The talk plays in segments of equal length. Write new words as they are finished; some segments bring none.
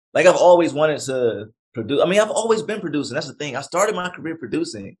like I've always wanted to produce. I mean, I've always been producing. That's the thing. I started my career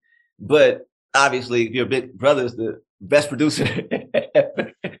producing, but obviously, if your big brother is the best producer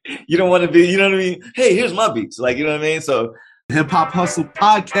ever, you don't want to be. You know what I mean? Hey, here's my beats. Like, you know what I mean? So, Hip Hop Hustle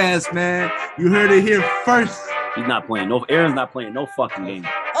Podcast, man. You heard it here first. He's not playing. No, Aaron's not playing no fucking game.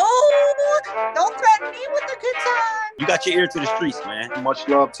 Oh, don't threaten me with a good time. You got your ear to the streets, man. Much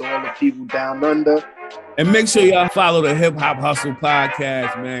love to all the people down under. And make sure y'all follow the Hip Hop Hustle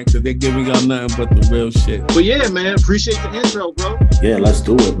Podcast, man, because they're giving y'all nothing but the real shit. But yeah, man, appreciate the intro, bro. Yeah, let's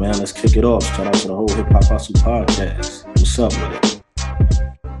do it, man. Let's kick it off. Shout out to the whole Hip Hop Hustle Podcast. What's up with it?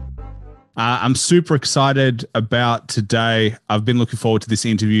 I'm super excited about today. I've been looking forward to this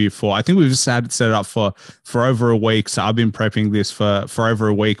interview I think we've just had it set up for over a week. So I've been prepping this for over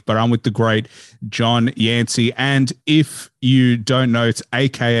a week, but I'm with the great John Yancey. And if you don't know, it's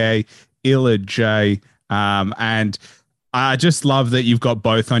AKA Illa J. And I just love that you've got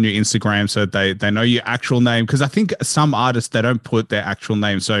both on your Instagram so they know your actual name. Cause I think some artists, they don't put their actual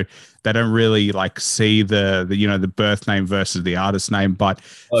name. So they don't really like see the birth name versus the artist name. But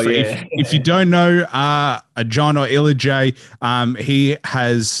if you don't know John or Illa J, he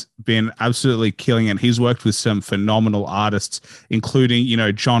has been absolutely killing it. He's worked with some phenomenal artists, including,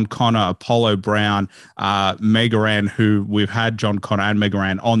 John Connor, Apollo Brown, Megaran, who we've had John Connor and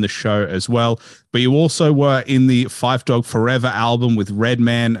Megaran on the show as well. But you also were in the Phife Dawg Forever album with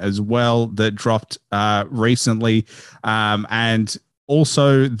Redman as well that dropped recently. And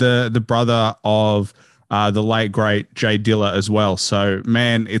also the brother of the late great J Dilla as well. So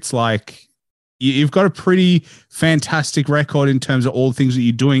man, it's like you've got a pretty fantastic record in terms of all the things that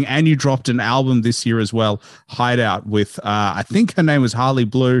you're doing. And you dropped an album this year as well, Hideout, with I think her name was Harley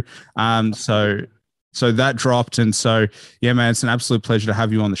Blue. So that dropped. And so, yeah, man, it's an absolute pleasure to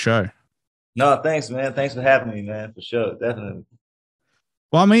have you on the show. No, thanks, man. Thanks for having me, man. For sure. Definitely.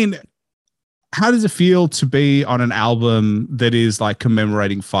 Well, I mean, how does it feel to be on an album that is like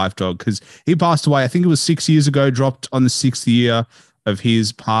commemorating Phife Dawg? Because he passed away, I think it was 6 years ago, dropped on the 6th year of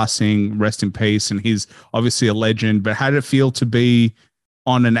his passing, rest in peace. And he's obviously a legend, but how did it feel to be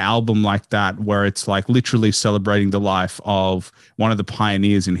on an album like that, where it's like literally celebrating the life of one of the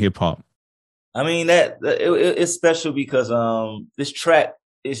pioneers in hip hop? I mean, it's special because this track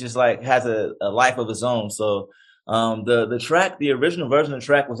is just like has a life of its own. So the track, the original version of the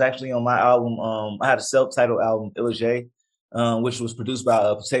track was actually on my album. I had a self-titled album, Illa J, which was produced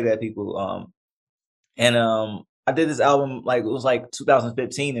by Say That People. And I did this album like it was like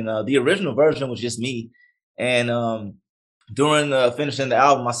 2015, and the original version was just me. And during finishing the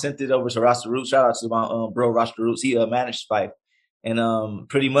album, I sent it over to Rasta Roots. Shout out to my bro Rasta Roots. He managed Phife, and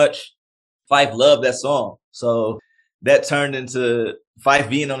pretty much Phife loved that song. So that turned into Phife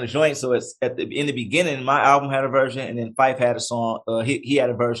being on the joint. So it's in the beginning, my album had a version, and then Phife had a song. He had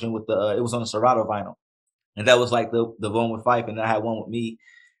a version with it was on the Serato vinyl, and that was like the one with Phife, and I had one with me.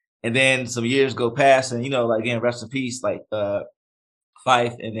 And then some years go past, and like again, rest in peace, like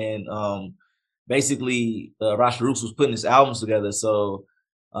Phife, and then basically Rasta Roots was putting his albums together, so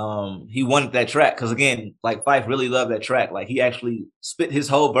he wanted that track because again, like Phife really loved that track. Like he actually spit his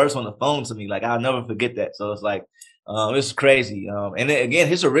whole verse on the phone to me. Like I'll never forget that. So it's like. It's crazy. And then again,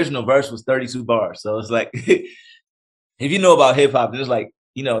 his original verse was 32 bars. So it's like, if you know about hip hop, there's like,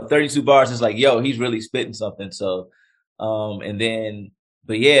 32 bars. It's like, yo, he's really spitting something. So, and then,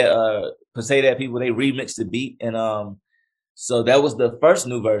 but yeah, for Say That People, they remixed the beat. And so that was the first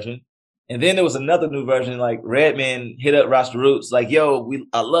new version. And then there was another new version, like Redman hit up Rasta Roots, like, yo,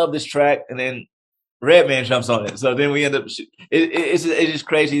 I love this track. And then Redman jumps on it. So then we end up, it's just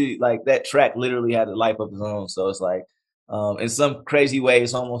crazy. Like that track literally had a life of its own. So it's like, in some crazy way,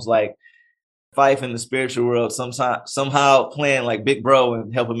 it's almost like Phife in the spiritual world, somehow playing like big bro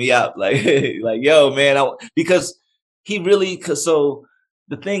and helping me out. Like, like, yo, man, because he really, so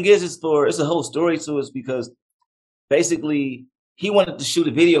the thing is, it's a whole story to us because basically he wanted to shoot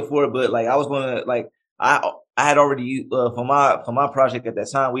a video for it, but like I was going to like, I had already for my project at that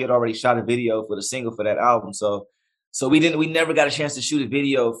time, we had already shot a video for the single for that album. So we never got a chance to shoot a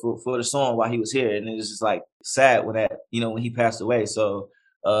video for the song while he was here. And it was just like sad when when he passed away. So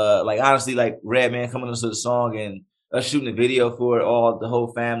like honestly, like Redman coming into the song and us shooting a video for it, all the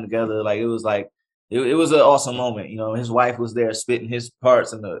whole fam together, like it was like it was an awesome moment. His wife was there spitting his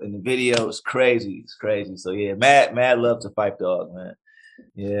parts in the video. It's crazy. It's crazy. So yeah, mad love to Phife Dawg, man.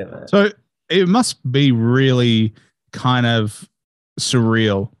 Yeah, man. So it must be really kind of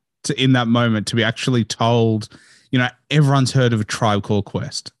surreal in that moment to be actually told, everyone's heard of A Tribe Called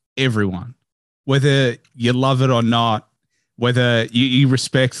Quest. Everyone, whether you love it or not, whether you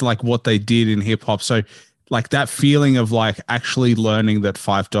respect like what they did in hip hop. So like that feeling of like actually learning that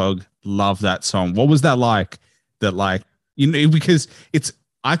Phife Dawg loved that song. What was that like? That like, you know, because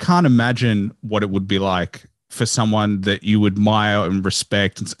I can't imagine what it would be like for someone that you admire and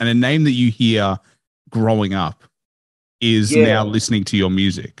respect, and a name that you hear growing up is now listening to your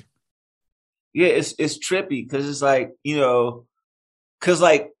music. Yeah, it's trippy because it's like, you know, because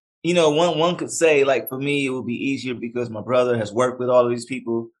like, you know, one could say like for me it would be easier because my brother has worked with all of these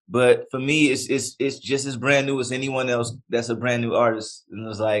people, but for me it's just as brand new as anyone else that's a brand new artist, and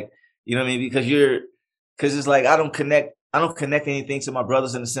it's like, you know what I mean, because it's like I don't connect anything to my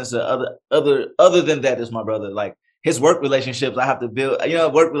brothers in the sense of other than that is my brother. Like his work relationships I have to build, you know,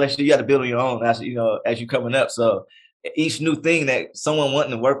 work relationship you have to build on your own as you know as you coming up. So each new thing that someone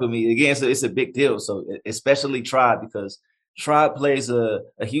wanting to work with me again, so it's a big deal. So especially Tribe, because Tribe plays a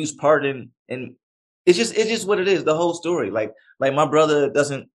huge part in it's just what it is, the whole story. Like my brother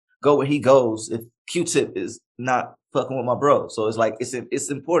doesn't go where he goes if Q-Tip is not fucking with my bro. So it's like it's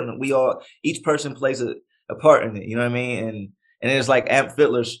important. We all, each person plays a part in it, you know what I mean? And it's like Amp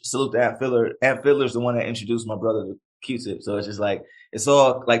Fiddler's, salute to Amp Fiddler. Amp Fiddler's the one that introduced my brother to Q-Tip. So it's just like it's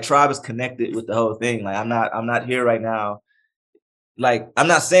all like Tribe is connected with the whole thing. Like I'm not here right now. Like I'm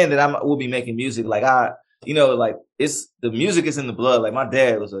not saying that will be making music. Like you know, like it's the music is in the blood. Like my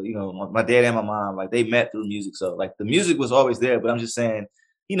dad was you know, my dad and my mom, like they met through music. So like the music was always there, but I'm just saying,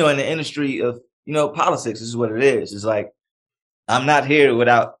 you know, in the industry of, you know, politics, this is what it is. It's like, I'm not here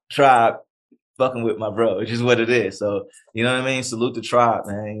without Tribe fucking with my bro, which is what it is. So, you know what I mean? Salute the Tribe,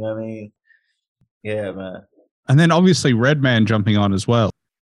 man. You know what I mean? Yeah, man. And then obviously Redman jumping on as well.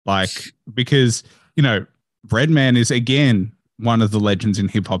 Like, because, you know, Redman is again one of the legends in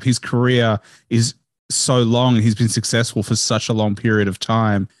hip hop. His career is so long and he's been successful for such a long period of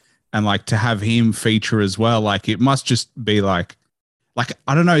time. And like to have him feature as well, like it must just be like,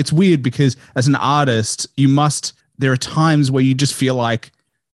 I don't know, it's weird because as an artist, there are times where you just feel like,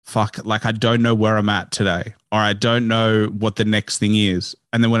 fuck, like I don't know where I'm at today, or I don't know what the next thing is.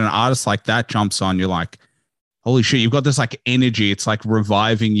 And then when an artist like that jumps on, you're like, holy shit, you've got this like energy. It's like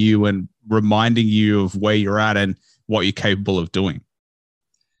reviving you and reminding you of where you're at and what you're capable of doing.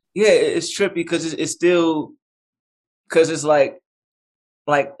 Yeah, it's trippy because it's still, because it's like,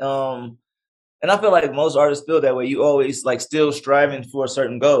 and I feel like most artists feel that way. You always like still striving for a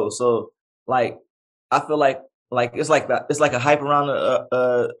certain goal. So like, I feel like it's like that. It's like a hype around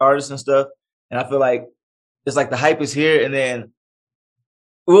the artists and stuff. And I feel like it's like the hype is here, and then,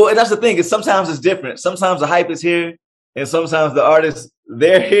 well, and that's the thing is sometimes it's different. Sometimes the hype is here, and sometimes the artists,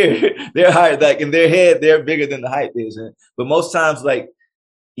 they're here, they're higher, like in their head, they're bigger than the hype is. But most times, like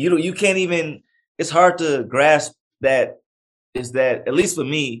you can't even. It's hard to grasp that. Is that, at least for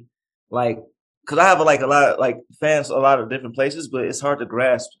me, like, because I have like a lot of like fans a lot of different places, but it's hard to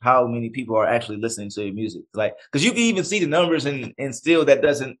grasp how many people are actually listening to your music. Like, because you can even see the numbers and still that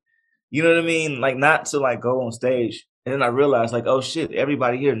doesn't, you know what I mean? Like, not to like go on stage. And then I realized like, oh shit,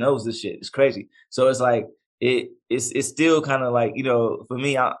 everybody here knows this shit. It's crazy. So it's like it's still kind of like, you know, for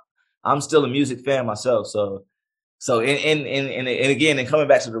me, I'm still a music fan myself. So and again, and coming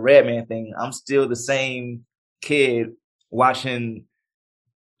back to the Redman thing, I'm still the same kid watching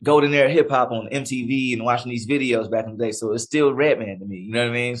Golden Era hip hop on MTV and watching these videos back in the day. So it's still Redman to me. You know what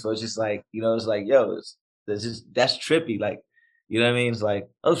I mean? So it's just like, you know, it's like, yo, that's trippy. Like, you know what I mean? It's like,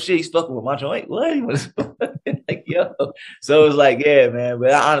 oh shit, he's fucking with my joint. What? He was like, yo. So it's like, yeah, man.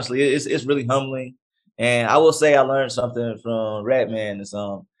 But honestly, it's really humbling. And I will say I learned something from Redman. It's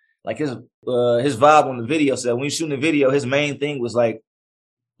like his vibe on the video said when he's shooting the video, his main thing was like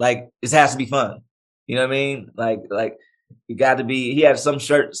it has to be fun. You know what I mean? Like you got to be, he had some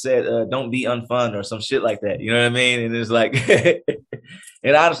shirt that said, don't be unfun or some shit like that. You know what I mean? And it's like,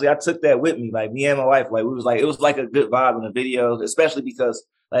 and honestly, I took that with me. Like me and my wife, like it was like a good vibe in the video, especially because,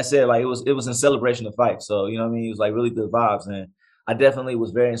 like I said, like it was in celebration of Phife. So, you know what I mean? It was like really good vibes. And I definitely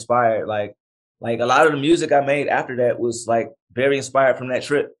was very inspired. Like a lot of the music I made after that was like very inspired from that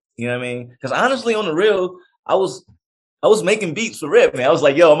trip. You know what I mean? Because honestly, on the real, I was making beats for Redman. I was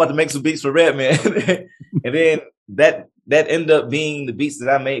like, yo, I'm about to make some beats for Redman. And then that ended up being the beats that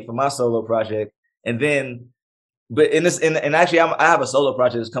I made for my solo project. And then, but in this, and actually I have a solo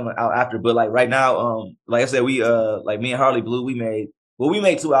project that's coming out after, but like right now, like I said, we, like me and Harley Blue, we made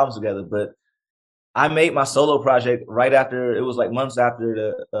 2 albums together, but I made my solo project right after, it was like months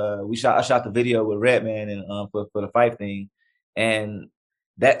after I shot the video with Redman and for the Phife thing. And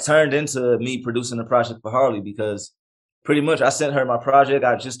that turned into me producing a project for Harley, because pretty much I sent her my project.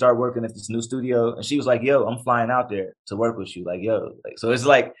 I just started working at this new studio, and she was like, yo, I'm flying out there to work with you. Like, yo, like, so it's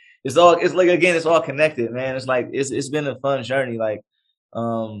like again, it's all connected, man. It's like, it's been a fun journey, like,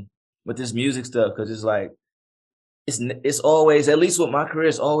 with this music stuff. Cause it's like, it's always, at least with my career,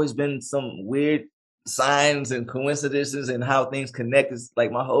 it's always been some weird signs and coincidences and how things connect. It's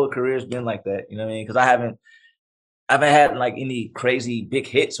like my whole career has been like that. You know what I mean? Because I haven't had like any crazy big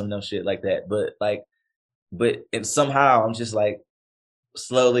hits or no shit like that. But and somehow I'm just like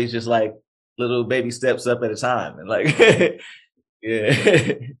slowly, just like little baby steps up at a time, and like,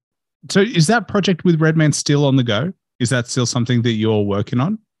 yeah. So is that project with Redman still on the go? Is that still something that you're working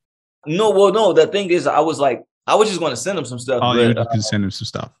on? No, well, no. The thing is, I was just going to send him some stuff. Oh, but, you can send him some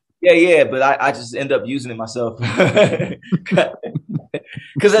stuff. Yeah, but I just end up using it myself. Because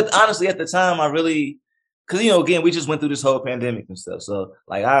honestly, at the time, because again, we just went through this whole pandemic and stuff. So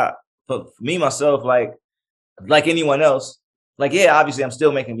like, for me myself, like anyone else, like, yeah, obviously I'm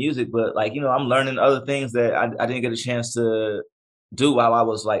still making music, but like, I'm learning other things that I didn't get a chance to do while I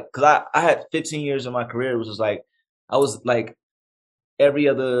was like, because I had 15 years of my career, which was like, I was like every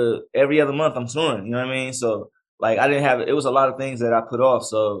other month I'm touring, you know what I mean? So like it was a lot of things that I put off.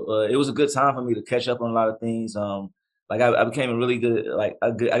 So it was a good time for me to catch up on a lot of things. Like I became a really good, like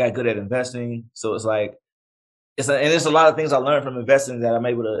I got good at investing. So it's like, it's a lot of things I learned from investing that I'm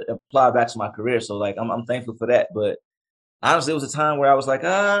able to apply back to my career. So like, I'm thankful for that. But honestly, it was a time where I was like,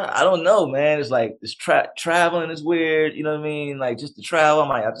 I don't know, man. It's like this traveling is weird. You know what I mean? Like just to travel, I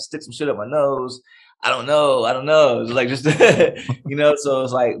might have to stick some shit up my nose. I don't know. It's like just, so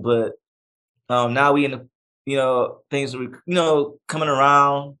it's like, but now we in the, things are, coming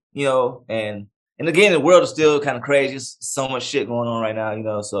around, and again, the world is still kind of crazy. There's so much shit going on right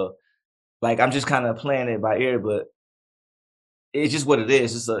now, so like, I'm just kind of playing it by ear, but it's just what it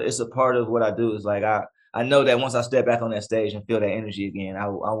is. It's a part of what I do. It's like, I know that once I step back on that stage and feel that energy again, I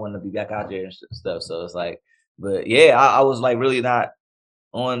want to be back out there and stuff. So it's like, but yeah, I was like really not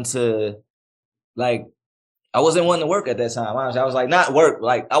on to, like, I wasn't wanting to work at that time. Honestly, I was like, not work,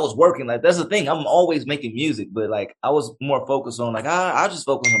 like I was working. Like that's the thing. I'm always making music, but like I was more focused on like I just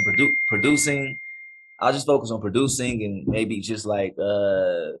focus on producing. I'll just focus on producing and maybe just like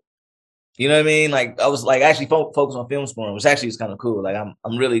you know what I mean? Like I was like actually focused on film scoring, which actually is kind of cool. Like I'm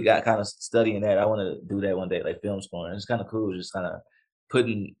really got kind of studying that. I want to do that one day, like film scoring. It's kind of cool, just kind of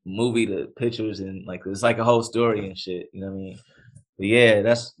putting movie to pictures and like it's like a whole story and shit. You know what I mean? But yeah,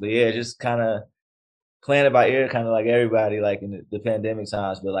 just kind of playing it by ear, kind of like everybody, like in the pandemic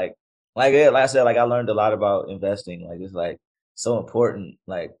times. But like I said, like I learned a lot about investing. Like it's like so important,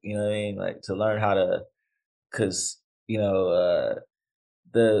 like you know what I mean, like to learn how to, because the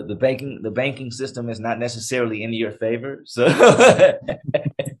banking system is not necessarily in your favor, so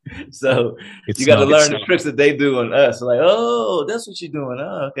so you got to learn the tricks that they do on us. Like, oh, that's what you're doing.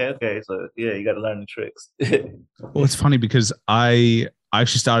 Oh, okay. So yeah, you got to learn the tricks. Well, it's funny because I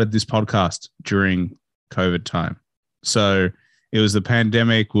actually started this podcast during COVID time. So it was the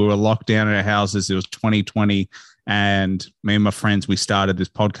pandemic. We were locked down in our houses. It was 2020. And me and my friends, we started this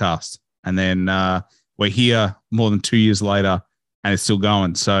podcast. And then we're here more than 2 years later and it's still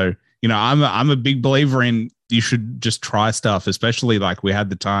going. So, I'm a big believer in you should just try stuff, especially like we had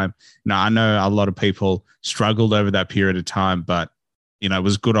the time. I know a lot of people struggled over that period of time, but, it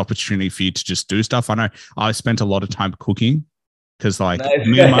was a good opportunity for you to just do stuff. I know I spent a lot of time cooking. Because like nice.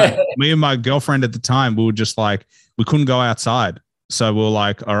 me and my girlfriend at the time, we were just like, we couldn't go outside. So we were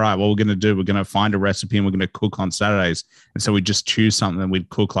like, all right, what we're going to do, we're going to find a recipe and we're going to cook on Saturdays. And so we just choose something and we'd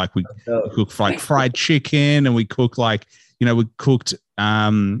cook like, we cook like fried chicken and we cook like, we cooked,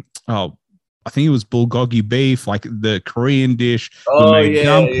 I think it was bulgogi beef, like the Korean dish. Oh, we made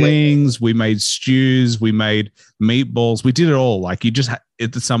dumplings, we made stews, we made meatballs. We did it all. Like you just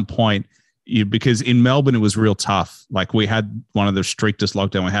at some point, because in Melbourne, it was real tough. Like we had one of the strictest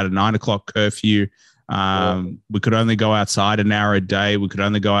lockdown. We had a 9 o'clock curfew. We could only go outside an hour a day. We could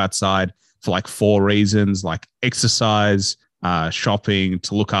only go outside for like 4 reasons, like exercise, shopping,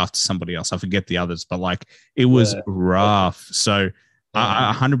 to look after somebody else. I forget the others, but like it was rough. So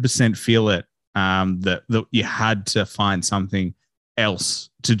I 100% feel it, that you had to find something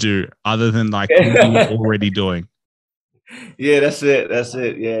else to do other than like what you were already doing. Yeah, that's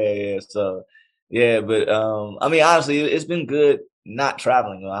it. Yeah. So, yeah, but I mean, honestly, it's been good not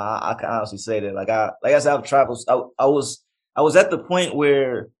traveling. I can honestly say that. Like I said, I've traveled. I was at the point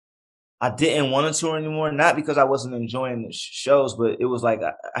where I didn't want to tour anymore. Not because I wasn't enjoying the shows, but it was like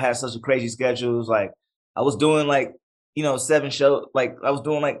I had such a crazy schedule. It was like I was doing like 7 shows. Like I was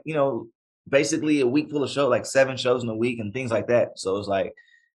doing like basically a week full of shows, like 7 shows in a week and things like that. So it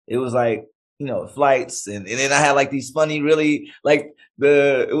was like. Flights and then I had like these funny, really like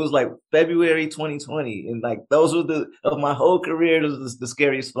it was like February 2020 and like those were of my whole career, those was the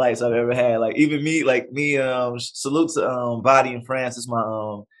scariest flights I've ever had. Like even me, salute to Body in France. It's my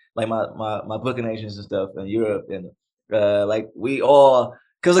like my booking agents and stuff in Europe, and like we all,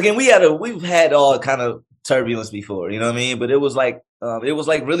 because again we've had all kind of turbulence before, you know what I mean? But it was like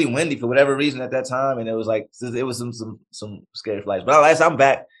really windy for whatever reason at that time, and it was some scary flights. But like I said, I'm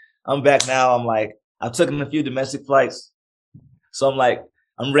back. I'm back now. I'm like I've taken a few domestic flights, so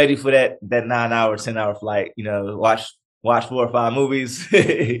I'm ready for that 9-hour, 10-hour flight. You know, watch 4 or 5 movies,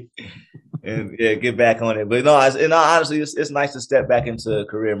 and yeah, get back on it. But no, honestly, it's nice to step back into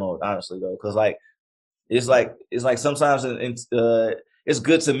career mode. Honestly, though, because it's like sometimes it's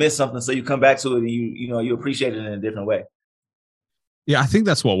good to miss something, so you come back to it and you appreciate it in a different way. Yeah, I think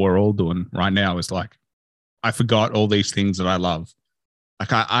that's what we're all doing right now. Is like, I forgot all these things that I love.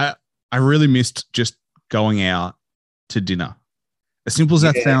 Like I really missed just going out to dinner. As simple as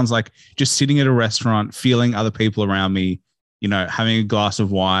that sounds, like just sitting at a restaurant, feeling other people around me, you know, having a glass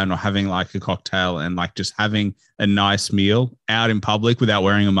of wine or having like a cocktail and like just having a nice meal out in public without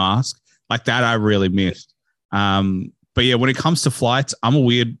wearing a mask. Like that, I really missed. But yeah, when it comes to flights, I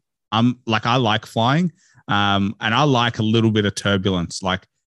like flying. And I like a little bit of turbulence, like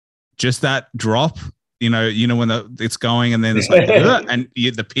just that drop, you know, when it's going and then it's like, and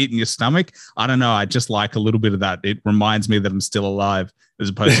the pit in your stomach. I don't know. I just like a little bit of that. It reminds me that I'm still alive as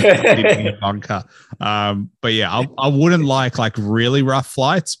opposed to vodka. But yeah, I wouldn't like really rough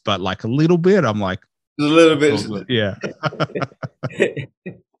flights, but like a little bit, I'm like a little bit. Yeah.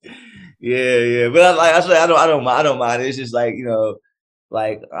 Yeah. But I don't mind. It's just like, you know,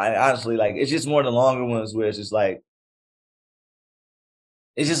 like I honestly like it's just more the longer ones where it's just like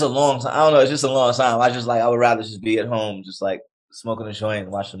it's just a long time. I don't know. It's just a long time. I would rather just be at home, just like smoking a joint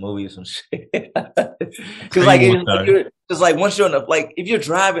and watch a movie or some shit. Because like once you're in the, like if you're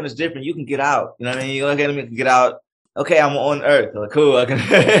driving, it's different. You can get out. You know what I mean? You look at them, you can get out. Okay, I'm on Earth. Like, cool. I can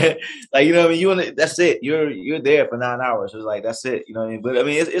like you know what I mean. That's it. You're there for 9 hours. It's like that's it. You know what I mean? But I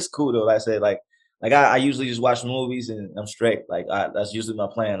mean, it's cool though. Like I said, like I usually just watch movies and I'm straight. Like that's usually my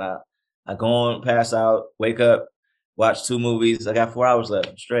plan. I go on, pass out, wake up, watch 2 movies. I got 4 hours left.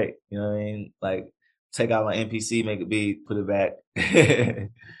 I'm straight. You know what I mean? Like take out my NPC, make it beat, put it back.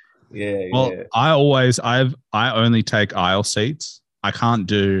 Yeah. Well, yeah. I only take aisle seats. I can't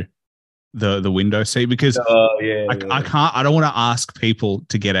do the window seat because I don't want to ask people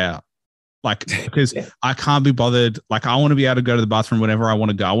to get out. Like, because I can't be bothered. Like, I want to be able to go to the bathroom whenever I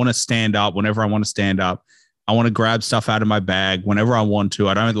want to go. I want to stand up whenever I want to stand up. I want to grab stuff out of my bag whenever I want to.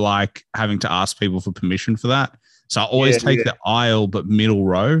 I don't like having to ask people for permission for that. So I always take the aisle, but middle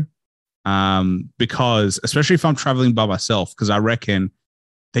row. Because especially if I'm traveling by myself, because I reckon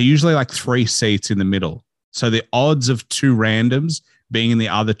they're usually like 3 seats in the middle. So the odds of 2 randoms being in the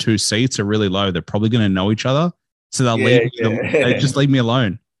other 2 seats are really low. They're probably going to know each other. So they just leave me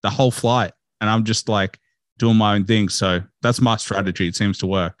alone the whole flight. And I'm just like doing my own thing. So that's my strategy. It seems to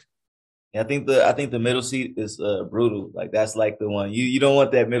work. Yeah, I think the middle seat is brutal. Like that's like the one you don't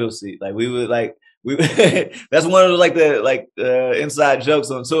want that middle seat. Like we that's one of the inside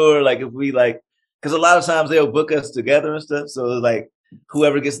jokes on tour. Like if we like, because a lot of times they'll book us together and stuff. So like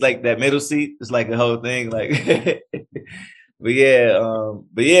whoever gets like that middle seat is like a whole thing. Like, but yeah, no.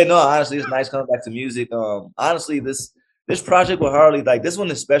 Honestly, it's nice coming back to music. Honestly, this project with Harley, like this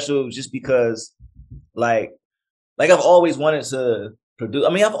one is special just because, like I've always wanted to produce. I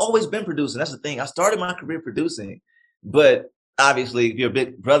mean, I've always been producing. That's the thing. I started my career producing, but obviously, if your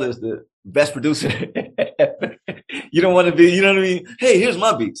big brother is the best producer ever, you don't want to be. You know what I mean? Hey, here's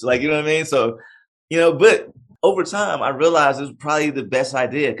my beats. Like, you know what I mean? So, you know, but over time, I realized it was probably the best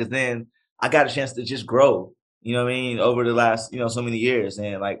idea because then I got a chance to just grow. You know what I mean? Over the last, so many years,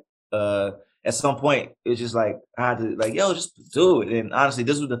 and like, at some point, it's just like I had to like, yo, just do it. And honestly,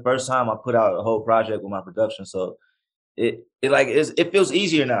 this was the first time I put out a whole project with my production, so it feels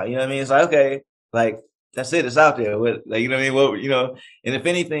easier now. You know what I mean? It's like, okay, like that's it. It's out there. Like, you know what I mean? And if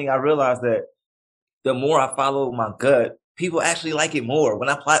anything, I realized that the more I follow my gut, people actually like it more. When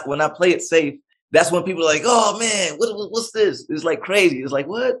I play it safe, that's when people are like, oh man, what's this? It's like crazy. It's like,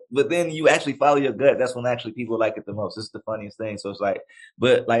 what? But then you actually follow your gut. That's when actually people like it the most. It's the funniest thing. So it's like,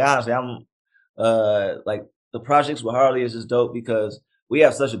 but like honestly, I'm like the projects with Harley is just dope because we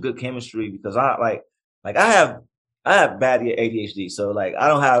have such a good chemistry because I have bad ADHD. So like I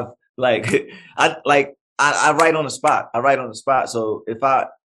don't have like I write on the spot. So if I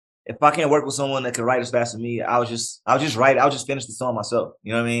can't work with someone that can write as fast as me, I'll just write. I'll just finish the song myself.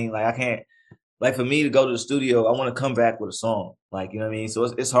 You know what I mean? Like I can't. Like for me to go to the studio, I want to come back with a song. Like, you know what I mean? So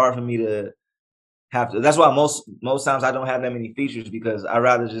it's hard for me to have to. That's why most times I don't have that many features because I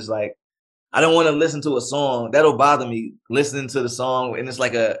rather just like I don't want to listen to a song that'll bother me listening to the song, and it's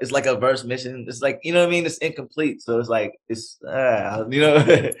like a verse mission. It's like, you know what I mean? It's incomplete, so it's like you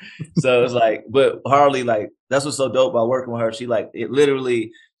know. So it's like, but Harley, like, that's what's so dope about working with her. She like it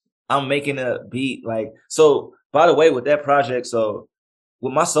literally. I'm making a beat like so. By the way, with that project, so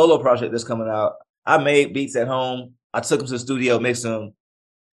with my solo project that's coming out, I made beats at home. I took them to the studio, mixed them,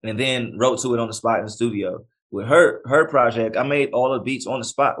 and then wrote to it on the spot in the studio. With her project, I made all the beats on the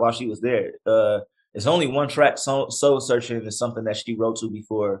spot while she was there. It's only one track, Soul Searching, is something that she wrote to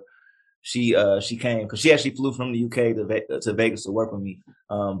before she came, because she actually flew from the UK to Vegas to work with me.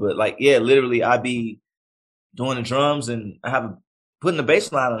 But like, yeah, literally, I be doing the drums and I have putting the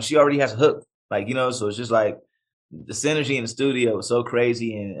bass line on. She already has a hook, like, you know, so it's just like the synergy in the studio was so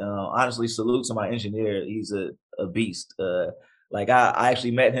crazy. And honestly, salute to my engineer. He's a beast. Like I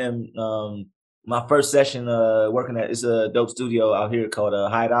actually met him my first session working at, it's a dope studio out here called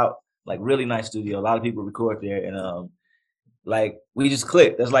Hideout. Like, really nice studio. A lot of people record there, and like we just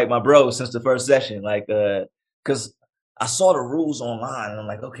clicked. That's like my bro since the first session. Like because I saw the rules online and I'm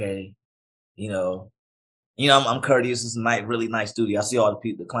like, okay, you know, I'm courteous. It's a really nice studio. I see all the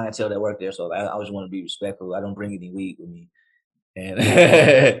people, the clientele that work there, so I always want to be respectful. I don't bring any weed with me. And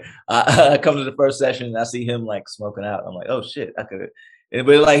I come to the first session and I see him like smoking out. I'm like, oh shit, I could.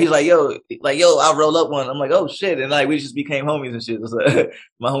 But like he's like, yo, I'll roll up one. I'm like, oh shit, and like we just became homies and shit. It was,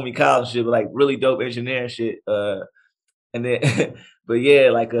 my homie Kyle and shit, but like really dope engineering shit. And then, but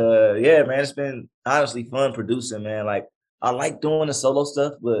yeah, like yeah, man, it's been honestly fun producing, man. Like I like doing the solo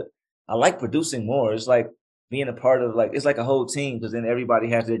stuff, but I like producing more. It's like being a part of, like, it's like a whole team, because then everybody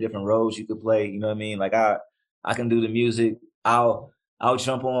has their different roles you could play. You know what I mean? Like I can do the music. I'll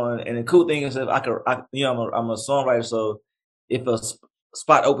jump on, and the cool thing is that I'm a songwriter, so if a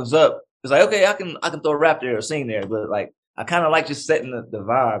spot opens up, it's like, okay, I can throw a rap there or sing there, but like I kind of like just setting the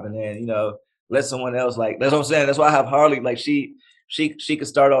vibe, and then let someone else, like, that's what I'm saying. That's why I have Harley, like she could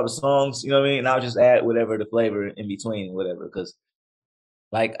start all the songs, you know what I mean, and I'll just add whatever the flavor in between, whatever, because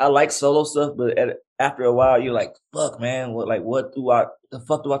like I like solo stuff, but after a while you're like, fuck, man, what the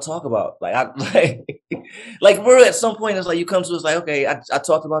fuck do I talk about? Like I like we're at some point, it's like you come to, it's like, okay, I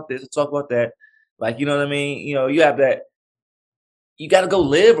talked about this, I talked about that, like, you know what I mean? You have that, you got to go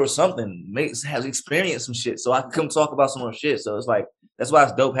live or something, have experience some shit, so I can come talk about some more shit. So it's like, that's why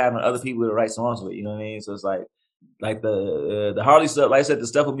it's dope having other people to write songs with. You know what I mean? So it's like the Harley stuff. Like I said, the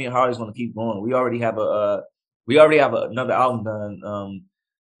stuff with me and Harley's going to keep going. We already have another album done.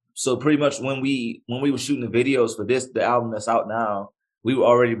 So pretty much when we were shooting the videos for the album that's out now, we were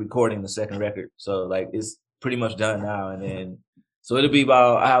already recording the second record. So like it's pretty much done now. And then so it'll be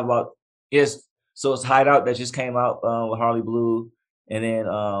yes. So it's Hideout that just came out with Harley Blue. And then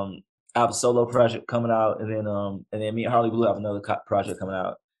I have a solo project coming out, and then me and Harley Blue have another project coming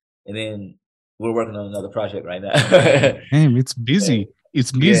out, and then we're working on another project right now. Damn, it's busy.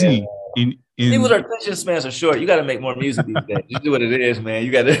 It's busy. Yeah. People's attention spans are short. You got to make more music these days. Just do what it is, man.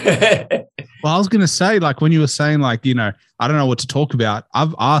 You got to. Well, I was gonna say, like, when you were saying, like, I don't know what to talk about.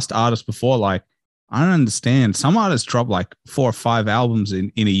 I've asked artists before, like, I don't understand. Some artists drop like 4 or 5 albums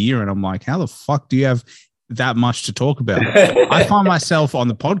in a year, and I'm like, how the fuck do you have that much to talk about? I find myself on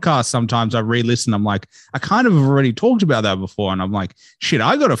the podcast sometimes, I re-listen, I'm like, I kind of have already talked about that before, and I'm like, shit,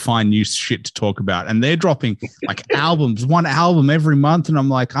 I got to find new shit to talk about, and they're dropping like one album every month, and I'm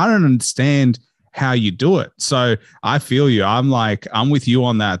like, I don't understand how you do it. So I feel you. I'm with you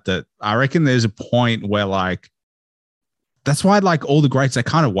on that I reckon there's a point where, like, that's why, like, all the greats, they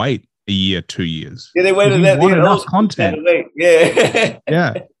kind of wait a year, 2 years. Yeah, they waited that enough content. Yeah.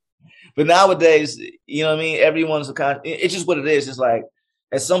 Yeah. But nowadays, you know what I mean? Everyone's it's just what it is. It's like,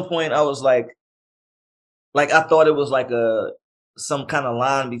 at some point I was like I thought it was like some kind of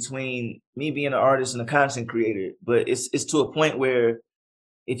line between me being an artist and a content creator. But it's to a point where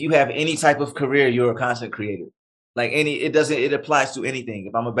if you have any type of career, you're a content creator. Like it applies to anything.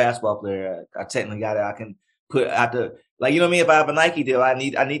 If I'm a basketball player, I technically got it. I can put out the, like, you know what I mean? If I have a Nike deal, I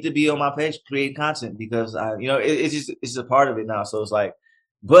need to be on my page creating content, because it's a part of it now. So it's like,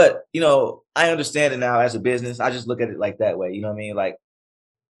 but, I understand it now as a business. I just look at it like that way. You know what I mean? Like,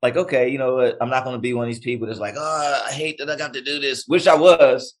 okay, you know what? I'm not going to be one of these people that's like, oh, I hate that I got to do this, which I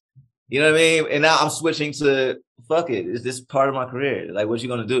was, you know what I mean? And now I'm switching to, fuck it. Is this part of my career? Like, what you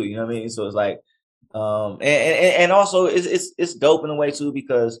going to do? You know what I mean? So it's like, and also it's dope in a way too,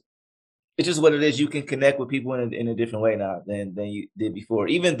 because it's just what it is. You can connect with people in a different way now than you did before,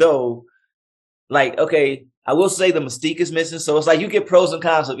 even though, like, okay, I will say the mystique is missing. So it's like you get pros and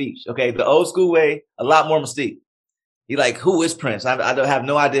cons of each. Okay, the old school way, a lot more mystique. You're like, who is Prince? I don't have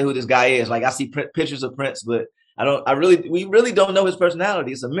no idea who this guy is. Like, I see pictures of Prince, but we really don't know his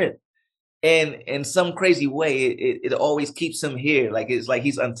personality. It's a myth. and in some crazy way, it always keeps him here. Like it's like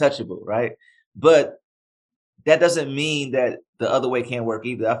he's untouchable, right? But that doesn't mean that the other way can't work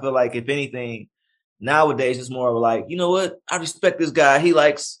either. I feel like if anything, nowadays it's more of like, you know what? I respect this guy. He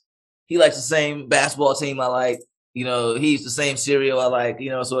likes the same basketball team I like. You know, he's the same cereal I like. You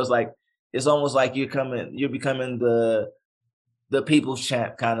know, so it's like it's almost like you're becoming the people's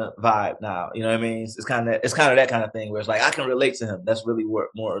champ kind of vibe now. You know what I mean? It's kind of that kind of thing where it's like I can relate to him. That's really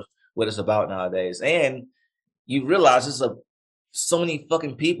more what it's about nowadays. And you realize so many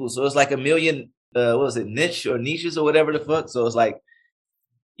fucking people. So it's like a million what was it, niches or whatever the fuck. So it's like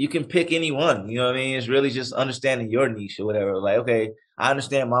you can pick any one. You know what I mean? It's really just understanding your niche or whatever. Like, okay, I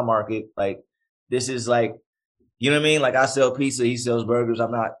understand my market. Like this is like, you know what I mean? Like I sell pizza, he sells burgers.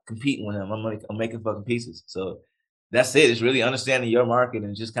 I'm not competing with him. I'm making fucking pizzas. So that's it. It's really understanding your market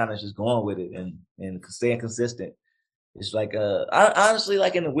and just kind of just going with it and staying consistent. It's like honestly,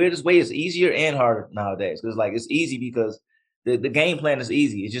 like in the weirdest way, it's easier and harder nowadays. Because like it's easy because the game plan is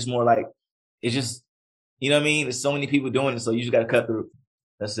easy. It's just more like it's just, you know what I mean? There's so many people doing it, so you just gotta cut through.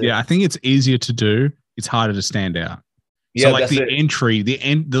 That's it. Yeah, I think it's easier to do. It's harder to stand out. So Yeah, like that's the it. entry,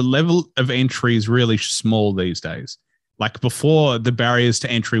 the level of entry is really small these days. Like before, the barriers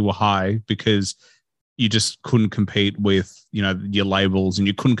to entry were high because you just couldn't compete with, you know, your labels, and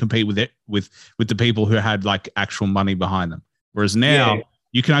you couldn't compete with it with the people who had like actual money behind them. Whereas now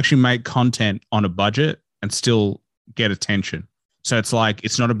you can actually make content on a budget and still get attention. So it's like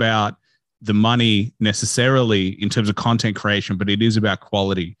it's not about the money necessarily in terms of content creation, but it is about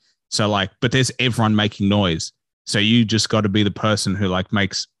quality. So like, but there's everyone making noise. So you just got to be the person who like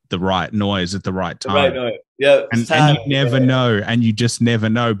makes the right noise at the right time. Right noise. Yeah. And you never know, and you just never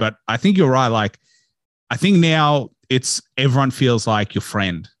know. But I think you're right. Like, I think now it's everyone feels like your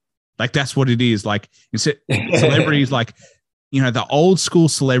friend. Like that's what it is. Like celebrities, like, you know, the old school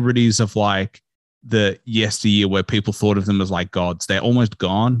celebrities of like the yesteryear where people thought of them as like gods, they're almost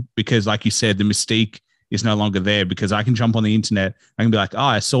gone because, like you said, the mystique is no longer there because I can jump on the internet. I can be like, oh,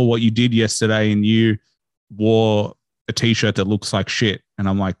 I saw what you did yesterday and you wore a t-shirt that looks like shit. And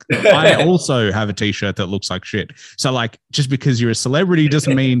I'm like, I also have a t-shirt that looks like shit. So like, just because you're a celebrity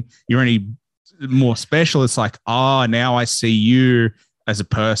doesn't mean you're any more special. It's like, oh, now I see you as a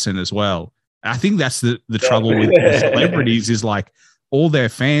person as well. I think that's the trouble with the celebrities is like all their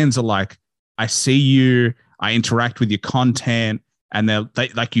fans are like, I see you, I interact with your content, and they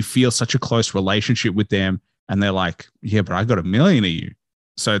like you feel such a close relationship with them, and they're like, yeah, but I got a million of you.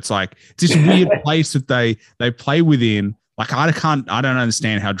 So it's like it's this weird place that they play within. Like I don't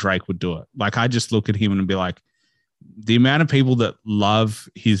understand how Drake would do it. Like I just look at him and be like, the amount of people that love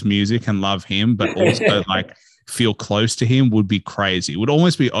his music and love him, but also like feel close to him would be crazy. It would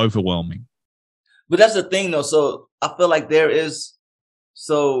almost be overwhelming. But that's the thing though. So I feel like there is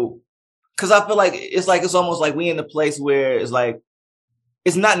because I feel like it's almost like we in the place where it's like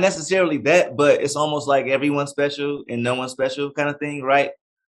it's not necessarily that, but it's almost like everyone's special and no one's special kind of thing, right?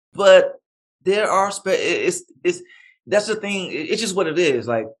 But there are it's that's the thing. It's just what it is.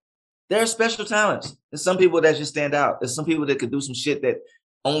 Like there are special talents. There's some people that just stand out. There's some people that could do some shit that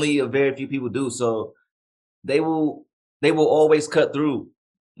only a very few people do. So they will always cut through.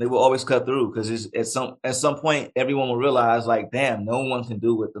 They will always cut through because at some point everyone will realize like, damn, no one can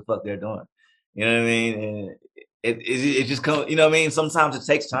do what the fuck they're doing. You know what I mean? And it just comes. You know what I mean? Sometimes it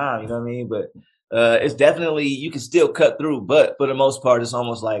takes time. You know what I mean? But it's definitely you can still cut through. But for the most part, it's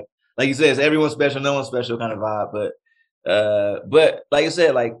almost like you said, it's everyone's special, no one's special kind of vibe. But like I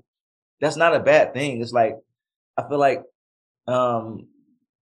said, like that's not a bad thing. It's like I feel like the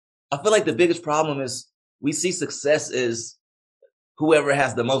biggest problem is we see success as whoever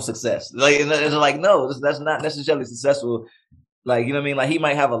has the most success. Like it's like no, that's not necessarily successful. Like you know what I mean? Like he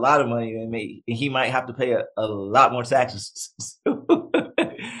might have a lot of money and he might have to pay a lot more taxes.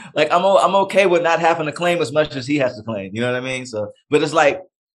 Like I'm okay with not having to claim as much as he has to claim. You know what I mean? So, but it's like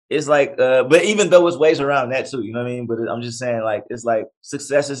but even though it's ways around that too, you know what I mean? But I'm just saying, like, it's like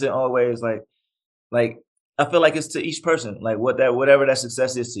success isn't always like I feel like it's to each person, like whatever that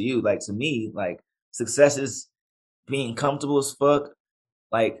success is to you. Like to me, like success is being comfortable as fuck.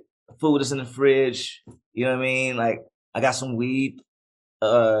 Like food is in the fridge, you know what I mean? Like I got some weed.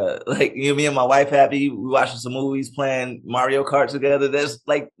 Like you know, me and my wife happy. We watching some movies, playing Mario Kart together. That's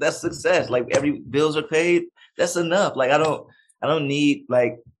success. Like every bills are paid. That's enough. Like I don't need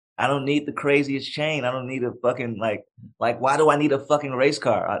the craziest chain. I don't need a fucking like why do I need a fucking race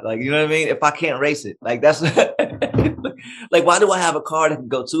car? Like you know what I mean? If I can't race it, like that's like why do I have a car that can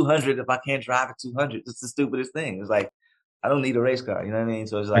go 200 if I can't drive at 200? It's the stupidest thing. It's like I don't need a race car. You know what I mean?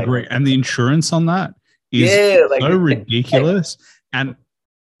 So it's like I agree. And the insurance on that is so ridiculous. And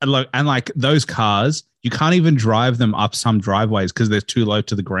and like those cars, you can't even drive them up some driveways because they're too low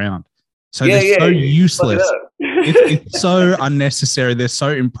to the ground. So they're so useless. It's so unnecessary. They're so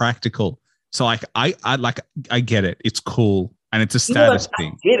impractical. So like I get it. It's cool and it's a status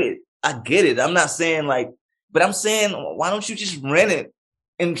thing. I get it. I'm not saying like, but I'm saying why don't you just rent it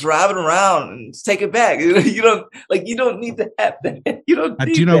and drive it around and take it back? You don't need to have that. You don't.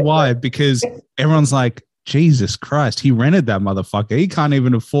 Do you know why? Because everyone's like, Jesus Christ, he rented that motherfucker. He can't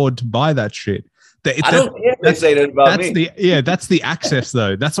even afford to buy that shit. I don't care if they say that about me. That's the access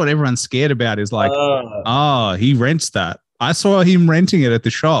though. That's what everyone's scared about is like, he rents that. I saw him renting it at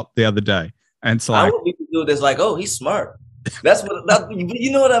the shop the other day. And it's like, I would be the dude that's like, oh, he's smart. That's what,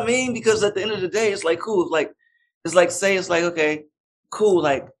 you know what I mean? Because at the end of the day, it's like, cool. It's like, say it's like, okay, cool.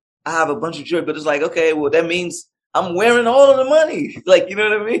 Like I have a bunch of jewelry, but it's like, okay, well, that means I'm wearing all of the money. Like, you know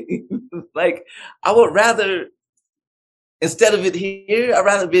what I mean? Like, I would rather, instead of it here, I'd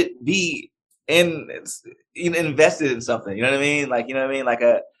rather it be invested in something. You know what I mean? Like, you know what I mean? Like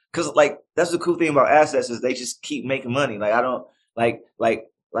because like that's the cool thing about assets is they just keep making money. Like I don't like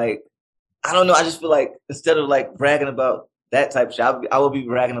I don't know. I just feel like instead of like bragging about that type of shit, I would be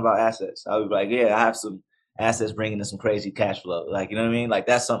bragging about assets. I would be like, yeah, I have some assets bringing in some crazy cash flow. Like, you know what I mean? Like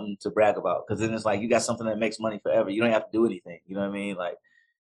that's something to brag about. Cause then it's like, you got something that makes money forever. You don't have to do anything. You know what I mean?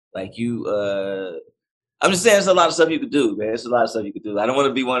 Like you, I'm just saying there's a lot of stuff you could do, man. There's a lot of stuff you could do. I don't want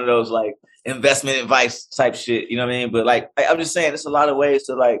to be one of those like investment advice type shit. You know what I mean? But like, I'm just saying it's a lot of ways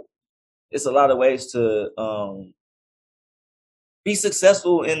to be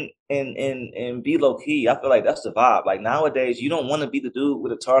successful and be low key. I feel like that's the vibe. Like nowadays, you don't want to be the dude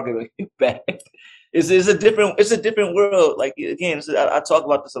with a target on your back. It's a different world. Like again, I talk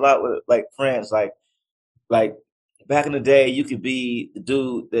about this a lot with like friends. Like back in the day, you could be the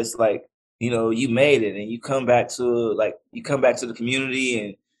dude that's like, you know, you made it, and you come back to the community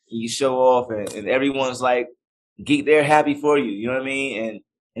and you show off, and everyone's like, they're happy for you. You know what I mean?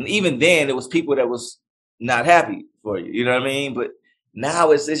 And even then, there was people that was not happy for you. You know what I mean? But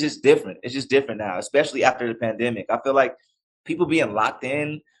now it's just different. It's just different now, especially after the pandemic. I feel like people being locked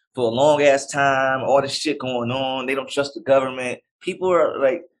in for a long ass time, all this shit going on. They don't trust the government. People are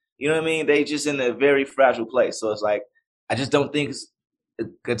like, you know what I mean? They just in a very fragile place. So it's like, I just don't think it's a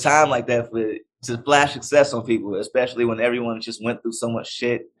good time like that to flash success on people, especially when everyone just went through so much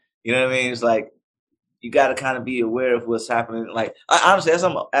shit. You know what I mean? It's like, you got to kind of be aware of what's happening. Like, honestly, as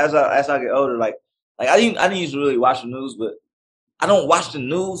I get older, like I didn't used to really watch the news, but I don't watch the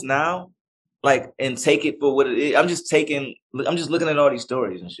news now, like, and take it for what it is. I'm just looking at all these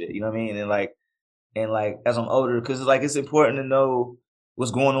stories and shit. You know what I mean? And like as I'm older, because it's like it's important to know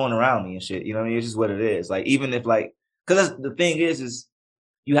what's going on around me and shit. You know what I mean? It's just what it is. Like even if like, because the thing is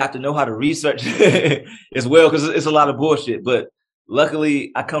you have to know how to research as well, because it's a lot of bullshit. But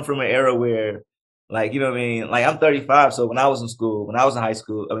luckily, I come from an era where, like, you know what I mean? Like I'm 35, so when I was in school, when I was in high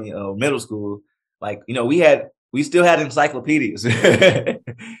school, middle school, like, you know, we still had encyclopedias.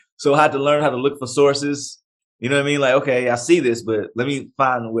 So I had to learn how to look for sources. You know what I mean? Like, okay, I see this, but let me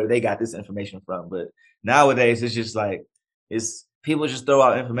find where they got this information from. But nowadays it's just like, people just throw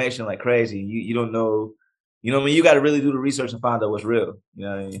out information like crazy. You don't know, you know what I mean? You got to really do the research and find out what's real. You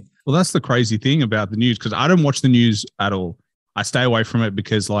know what I mean? Well, that's the crazy thing about the news, because I don't watch the news at all. I stay away from it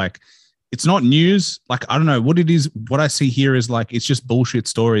because like, it's not news. Like, I don't know what it is. What I see here is like, it's just bullshit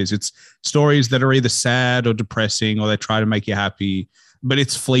stories. It's stories that are either sad or depressing, or they try to make you happy, but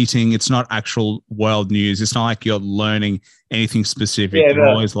it's fleeting. It's not actual world news. It's not like you're learning anything specific. Yeah, You're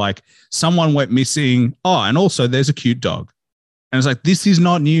always like, someone went missing. Oh, and also there's a cute dog. And it's like, this is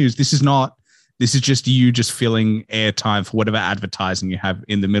not news. This is just you just filling airtime for whatever advertising you have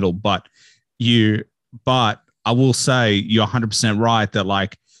in the middle. But I will say you're 100% right that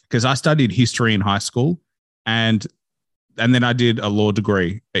like, because I studied history in high school and then I did a law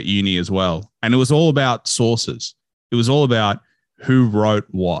degree at uni as well. And it was all about sources. It was all about who wrote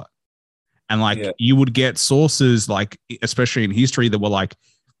what. And like you would get sources, like, especially in history, that were like,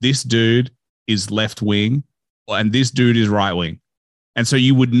 this dude is left wing and this dude is right wing. And so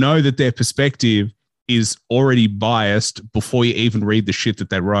you would know that their perspective is already biased before you even read the shit that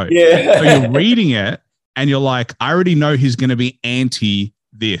they wrote. Yeah. So you're reading it and you're like, I already know he's going to be anti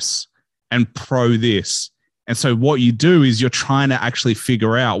this and pro this. And so what you do is you're trying to actually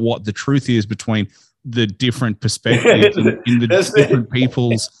figure out what the truth is between the different perspectives in the different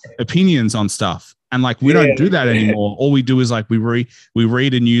people's opinions on stuff. And like, we don't do that anymore. All we do is like, we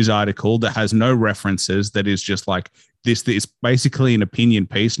read a news article that has no references, that is just like this is basically an opinion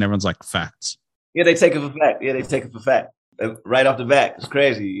piece, and everyone's like, facts. Yeah, they take it for fact. Right off the bat. It's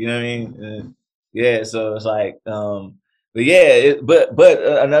crazy. You know what I mean? So it's like, But yeah, but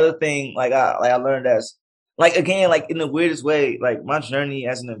another thing, I learned that's like again, like in the weirdest way, like my journey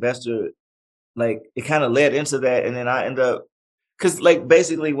as an investor, like it kind of led into that, and then I end up because like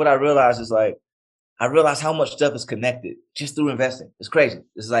basically what I realized is like I realized how much stuff is connected just through investing. It's crazy.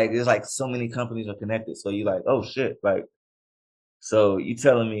 It's like there's like so many companies are connected. So you're like, oh shit, like so you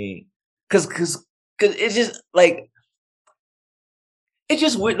telling me because it's just like it's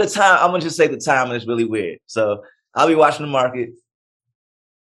just weird. The time I'm gonna just say the timing is really weird. So I'll be watching the market,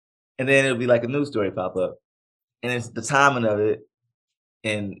 and then it'll be like a news story pop up, and it's the timing of it,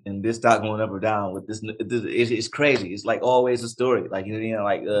 and this stock going up or down with this. It's crazy. It's like always a story. Like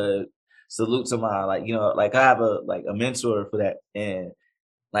like salute to my like like I have a mentor for that, and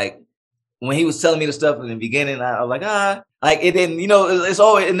like when he was telling me the stuff in the beginning, I was like like it didn't. It's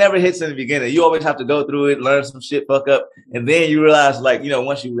always it never hits in the beginning. You always have to go through it, learn some shit, fuck up, and then you realize like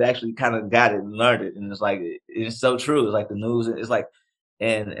once you actually kind of got it and learned it, and it's like it's so true. It's like the news. It's like.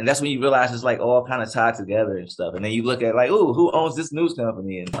 And that's when you realize it's like all kind of tied together and stuff. And then you look at like, oh, who owns this news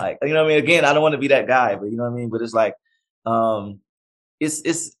company? And like, what I mean? Again, I don't want to be that guy, but you know what I mean? But it's like,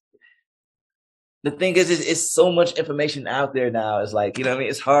 it's the thing is, it's so much information out there now. It's like, what I mean?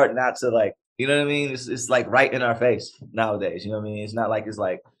 It's hard not to like, what I mean? It's like right in our face nowadays. You know what I mean? It's not like it's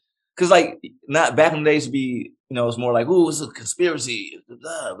like, cause like not back in the days to be, it's more like, oh, it's a conspiracy.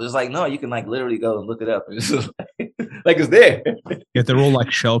 But it's like, no, you can like literally go and look it up. It's like it's there. Yeah, they're all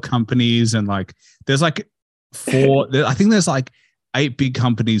like shell companies, and like there's like I think there's like 8 big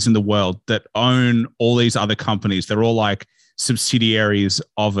companies in the world that own all these other companies. They're all like subsidiaries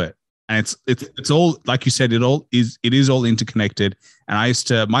of it, and it's all like you said. It is all interconnected.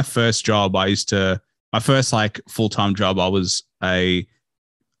 And my first like full-time job, I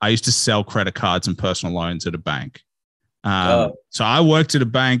used to sell credit cards and personal loans at a bank. So I worked at a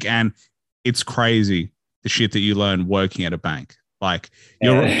bank, and it's crazy the shit that you learn working at a bank. Like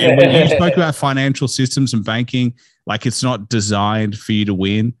when you spoke about financial systems and banking, like it's not designed for you to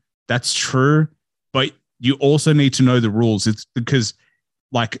win. That's true, but you also need to know the rules. It's because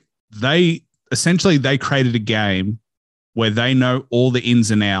like they created a game where they know all the ins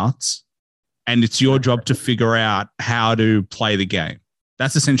and outs, and it's your job to figure out how to play the game.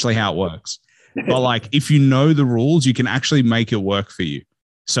 That's essentially how it works. But like if you know the rules, you can actually make it work for you.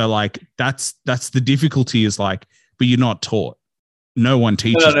 So like that's the difficulty is like, but you're not taught. No one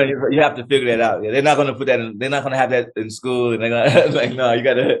teaches. No, you have to figure that out. Yeah, they're not going to put that in. They're not going to have that in school. And they're gonna, like, no,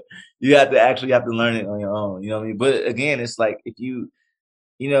 you have to learn it on your own. You know what I mean? But again, it's like if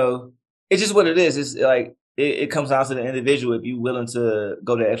it's just what it is. It's like it comes down to the individual. If you're willing to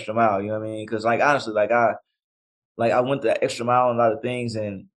go the extra mile, you know what I mean? Because like honestly, I went the extra mile on a lot of things,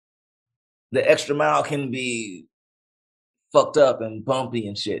 and the extra mile can be fucked up and bumpy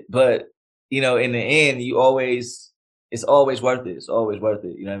and shit. But in the end, it's always worth it. It's always worth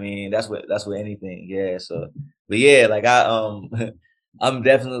it. You know what I mean? That's what anything. Yeah. So, but yeah, like I'm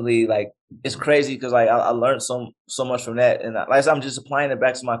definitely like, it's crazy because like I learned so much from that. And like I said, I'm just applying it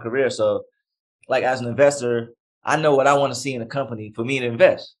back to my career. So like as an investor, I know what I want to see in a company for me to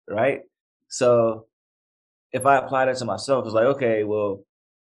invest. Right. So if I apply that to myself, it's like, okay, well,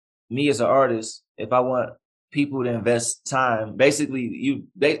 me as an artist, if I want people to invest time, basically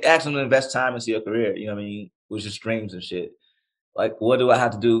they ask them to invest time into your career, you know what I mean, with your streams and shit. Like, what do I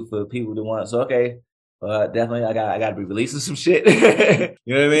have to do for people to want? So, okay, definitely I got to be releasing some shit.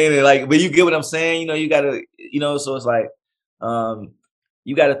 You know what I mean? And like, but you get what I'm saying? You got to, so it's like,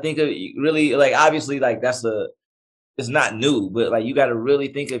 you got to think of really, like, obviously, like it's not new, but like, you got to really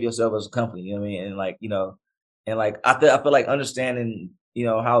think of yourself as a company, you know what I mean? And like, and like, I feel like understanding,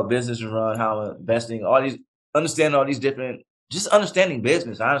 how a business is run, how investing, understanding all these different, just understanding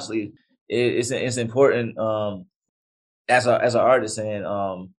business, honestly, it's important as an artist. And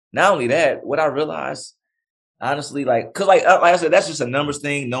not only that, what I realized, honestly, like, cause like I said, that's just a numbers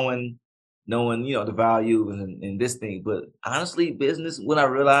thing, knowing the value and this thing. But honestly, business, what I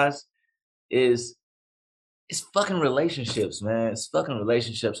realized is it's fucking relationships, man. It's fucking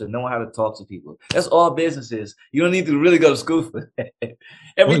relationships and knowing how to talk to people. That's all business is. You don't need to really go to school for that.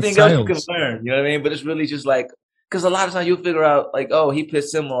 Everything else you can learn, you know what I mean? But it's really just like, because a lot of times you'll figure out like, oh, he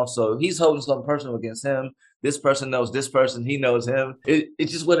pissed him off, so he's holding something personal against him. This person knows this person, he knows him.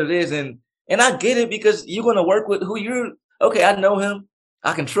 It's just what it is. And I get it, because you're going to work with okay, I know him.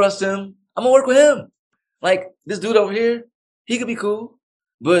 I can trust him. I'm going to work with him. Like this dude over here, he could be cool.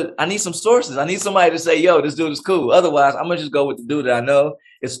 But I need some sources. I need somebody to say, yo, this dude is cool. Otherwise, I'm going to just go with the dude that I know.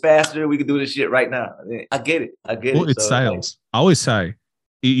 It's faster. We can do this shit right now. I get it. Well, it's sales. I always say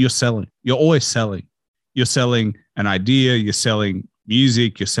you're selling. You're always selling. You're selling an idea. You're selling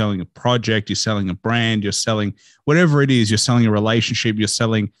music, you're selling a project, you're selling a brand, you're selling whatever it is, you're selling a relationship, you're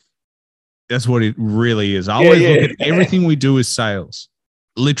selling. That's what it really is. I always look at everything we do as sales,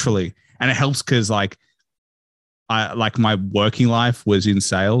 literally. And it helps because like my working life was in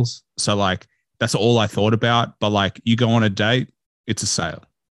sales. So like that's all I thought about. But like you go on a date, it's a sale.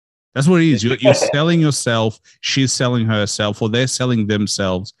 That's what it is. You're selling yourself. She's selling herself, or they're selling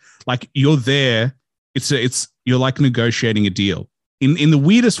themselves. Like you're there. You're like negotiating a deal in the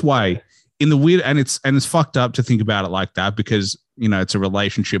weirdest way. And it's fucked up to think about it like that because it's a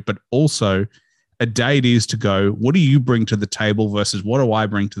relationship, but also a date is to go, what do you bring to the table versus what do I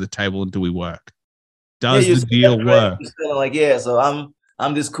bring to the table, and do we work? Does the deal work? Like, so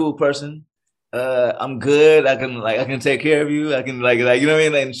I'm this cool person. I'm good. I can take care of you. I can like you know what I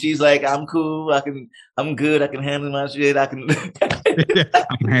mean? And she's like, I'm cool. I'm good. I can handle my shit. I can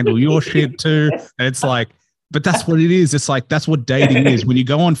I can handle your shit too. And it's like, but that's what it is. It's like that's what dating is. When you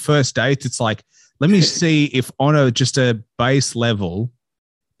go on first dates, it's like, let me see if on just a base level,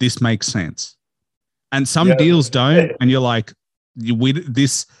 this makes sense. And some deals don't, and you're like,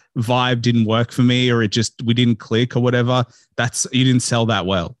 this vibe didn't work for me, or we didn't click or whatever. You didn't sell that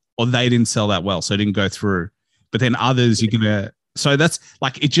well. Or they didn't sell that well, so it didn't go through. But then others, so that's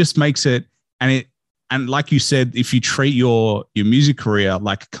like, it just makes it, and like you said, if you treat your music career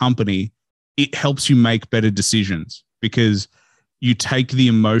like a company, it helps you make better decisions because you take the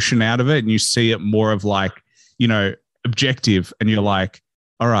emotion out of it and you see it more of like, objective, and you're like,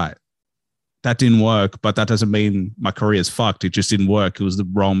 all right, that didn't work, but that doesn't mean my career's fucked. It just didn't work. It was the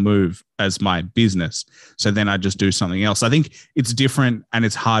wrong move as my business. So then I just do something else. I think it's different and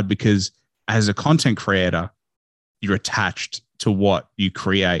it's hard because as a content creator, you're attached to what you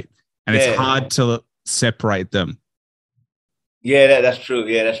create and it's hard to separate them. Yeah, that's true.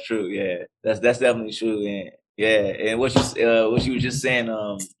 Yeah, that's true. Yeah, that's definitely true. Yeah. And what you were just saying,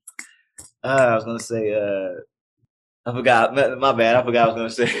 I was going to say, I forgot. My bad. I forgot what I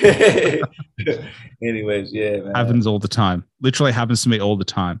was going to say. Anyways, man. Happens all the time. Literally happens to me all the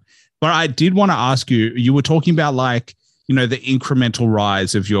time. But I did want to ask you, you were talking about like, the incremental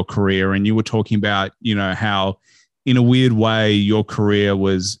rise of your career. And you were talking about, how in a weird way, your career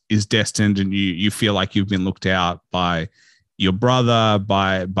is destined and you feel like you've been looked out by your brother,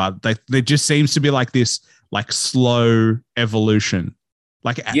 but there just seems to be like this like slow evolution.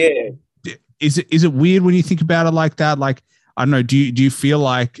 Like, is it weird when you think about it like that? Like, I don't know, do you feel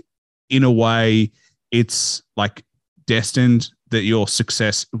like in a way it's like destined that your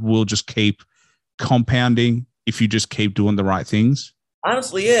success will just keep compounding if you just keep doing the right things?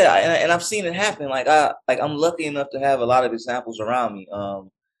 Honestly, yeah, and I've seen it happen. I'm lucky enough to have a lot of examples around me.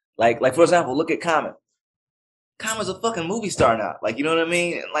 Like for example, look at Common. Common's a fucking movie star now. Like, you know what I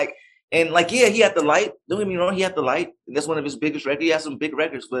mean? He had the light. Don't get me wrong, he had the light. That's one of his biggest records. He has some big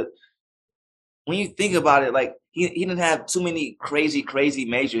records, but when you think about it, like he didn't have too many crazy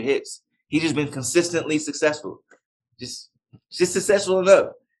major hits. He's just been consistently successful, just successful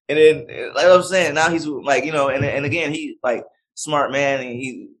enough. And then, like I'm saying, now he's like, and again, he like smart man, and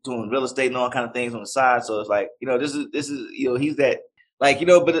he's doing real estate and all kind of things on the side. So it's like, this is he's that, like,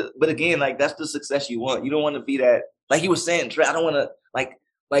 but again, like that's the success you want. You don't want to be that, like you were saying, Trey. I don't want to like.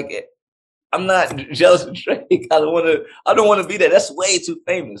 I'm not jealous of Drake. I don't want to be that. That's way too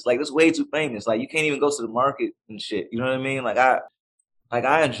famous. Like, that's way too famous. Like, you can't even go to the market and shit. You know what I mean? Like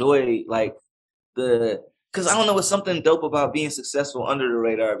I enjoy like because I don't know, it's something dope about being successful under the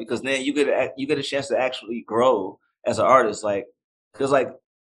radar, because then you get a chance to actually grow as an artist. Like, because like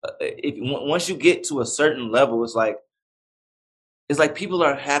if once you get to a certain level, it's like people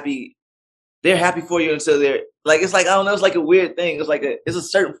are happy. They're happy for you until they're like, it's like, I don't know, it's like a weird thing. It's like it's a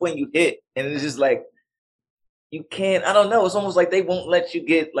certain point you hit, and it's just like you can't, I don't know, it's almost like they won't let you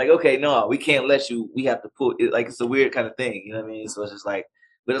get like, okay, no, we can't let you, we have to put it, like it's a weird kind of thing, you know what I mean? So it's just like,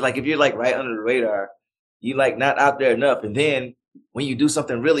 but it's like if you're like right under the radar, you like not out there enough, and then when you do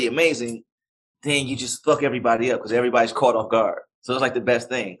something really amazing, then you just fuck everybody up because everybody's caught off guard. So it's like the best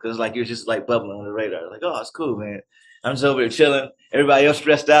thing, because like you're just like bubbling on the radar, like, oh, it's cool, man. I'm just over here chilling. Everybody else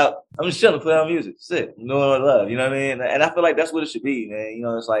stressed out. I'm just chilling, put on music. Sit, no one love. You know what I mean? And I feel like that's what it should be, man.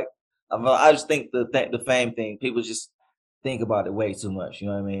 It's like I just think the fame thing, people just think about it way too much. You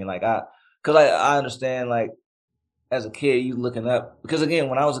know what I mean? Like because I understand, like as a kid, you looking up, because again,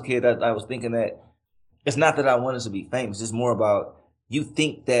 when I was a kid, I was thinking that it's not that I wanted to be famous. It's more about you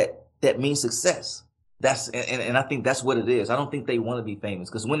think that means success. And I think that's what it is. I don't think they want to be famous,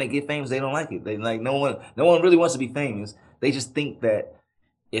 because when they get famous, they don't like it. They like no one really wants to be famous. They just think that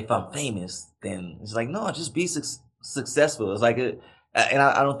if I'm famous, then it's like, no, just be successful. It's like and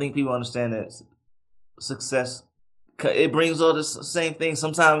I don't think people understand that success it brings all the same thing.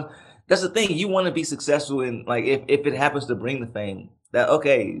 Sometimes that's the thing. You want to be successful, and like if it happens to bring the fame, that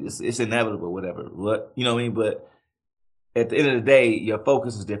okay, it's inevitable, whatever. What you know what I mean? But at the end of the day, your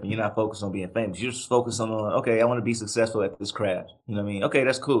focus is different. You're not focused on being famous. You're just focused on, okay, I want to be successful at this craft. You know what I mean? Okay,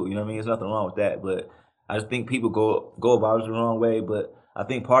 that's cool. You know what I mean? There's nothing wrong with that. But I just think people go about it the wrong way. But I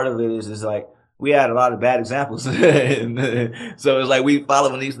think part of it is like we had a lot of bad examples. And, so it's like we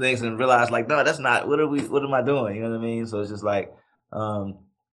following these things and realize like, no, that's not, what am I doing? You know what I mean? So it's just like,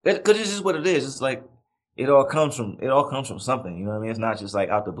 because it's just what it is. It's like, it all comes from something. You know what I mean? It's not just like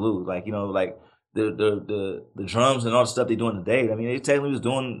out the blue. Like, you know, like, the drums and all the stuff they doing today. I mean, they technically was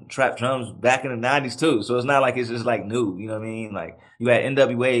doing trap drums back in the 90s too. So it's not like it's just like new, you know what I mean? Like you had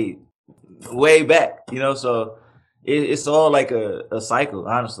NWA way back, you know, so it's all like a cycle,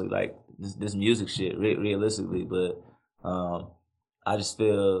 honestly, like this music shit, realistically. But I just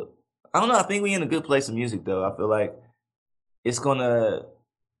feel, I don't know, I think we in a good place of music though. I feel like it's gonna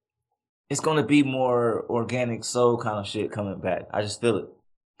be more organic soul kind of shit coming back. I just feel it.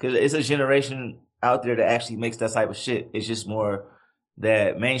 Because it's a generation out there that actually makes that type of shit. It's just more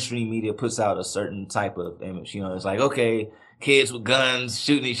that mainstream media puts out a certain type of image. You know, it's like, okay, kids with guns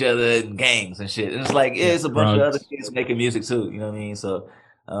shooting each other in gangs and shit. And it's like, yeah, it's a bunch of other kids making music too. You know what I mean? So,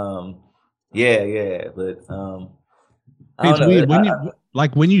 yeah. But I don't It's know. weird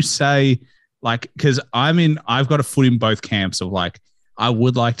when you say like, because I've got a foot in both camps of like, I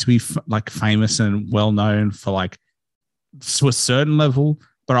would like to be like famous and well known for like to a certain level.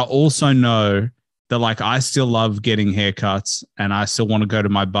 But I also know that like I still love getting haircuts and I still want to go to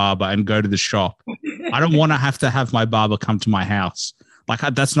my barber and go to the shop. I don't want to have my barber come to my house. Like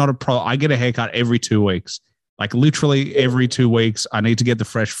that's not a problem. I get a haircut every 2 weeks. Like literally every 2 weeks, I need to get the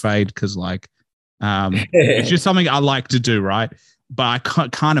fresh fade because like it's just something I like to do, right? But I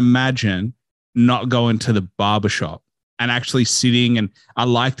can't imagine not going to the barber shop and actually sitting, and I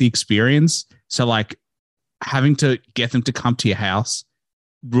like the experience. So like having to get them to come to your house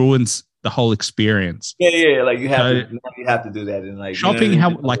ruins the whole experience. Yeah. Like you have to do that. And like shopping, you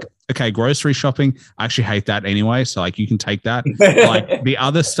know like, okay, grocery shopping, I actually hate that anyway. So like you can take that. Like the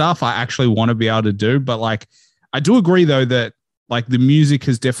other stuff I actually want to be able to do. But like I do agree though that like the music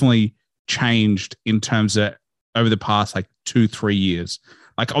has definitely changed in terms of over the past like 2-3 years.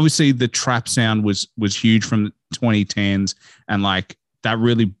 Like obviously the trap sound was huge from the 2010s and like that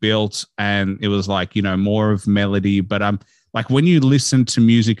really built, and it was like, you know, more of melody. But like when you listen to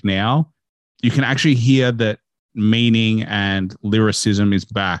music now, you can actually hear that meaning and lyricism is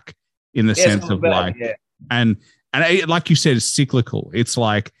back in the sense of like, and like you said, it's cyclical. It's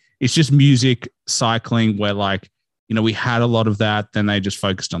like, it's just music cycling where like, you know, we had a lot of that, then they just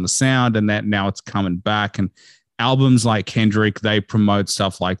focused on the sound, and that now it's coming back. And albums like Kendrick, they promote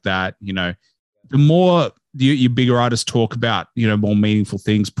stuff like that. You know, the more your bigger artists talk about, you know, more meaningful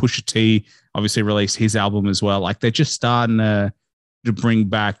things. Pusha T obviously released his album as well. Like they're just starting to bring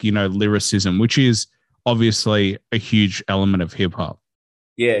back, you know, lyricism, which is obviously a huge element of hip hop.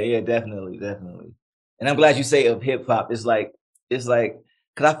 Yeah, definitely. And I'm glad you say of hip hop. It's like, because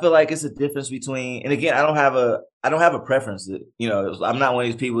I feel like it's a difference between, and again, I don't have a preference. That, you know, I'm not one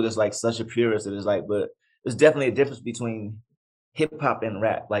of these people that's like such a purist that is like, but there's definitely a difference between hip hop and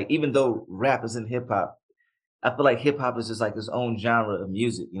rap. Like even though rap is in hip hop, I feel like hip hop is just like its own genre of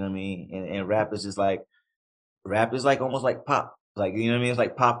music. You know what I mean? And rap is almost like pop. Like, you know what I mean? It's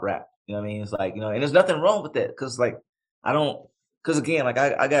like pop rap. You know what I mean? It's like, you know, and there's nothing wrong with that because like because again, like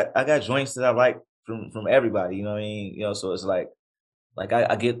I got joints that I like from everybody. You know what I mean? You know, so it's like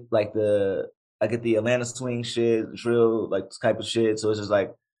I get like I get the Atlanta swing shit, drill like type of shit. So it's just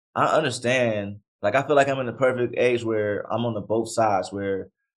like I understand. Like I feel like I'm in the perfect age where I'm on the both sides where.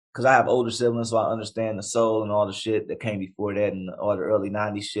 Because I have older siblings, so I understand the soul and all the shit that came before that and all the early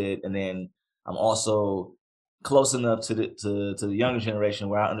 90s shit. And then I'm also close enough to the younger generation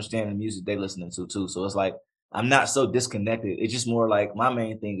where I understand the music they listening to too. So it's like I'm not so disconnected. It's just more like my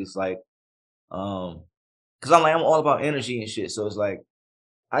main thing is like because I'm all about energy and shit. So it's like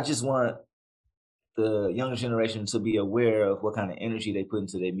I just want the younger generation to be aware of what kind of energy they put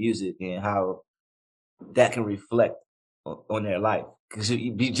into their music and how that can reflect on their life.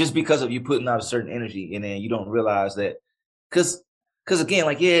 Just because of you putting out a certain energy and then you don't realize that because again,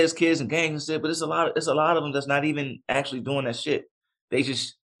 like yeah, it's kids and gangs and shit, but it's a lot of them that's not even actually doing that shit. They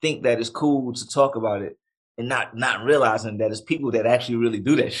just think that it's cool to talk about it and not realizing that it's people that actually really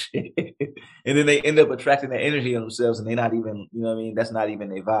do that shit. And then they end up attracting that energy on themselves and they're not even, you know what I mean? That's not even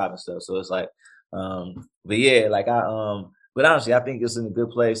their vibe and stuff. So it's like, but yeah, like but honestly, I think it's in a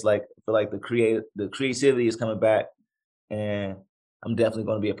good place. Like I feel like the creativity is coming back and I'm definitely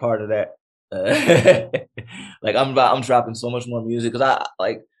going to be a part of that. like I'm dropping so much more music because I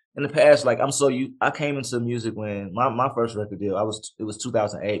like in the past, like I came into music when my first record deal, it was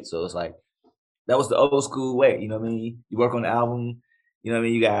 2008. So it's like that was the old school way. You know what I mean? You work on the album, you know what I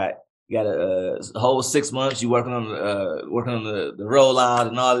mean? You got a whole 6 months, you working on the rollout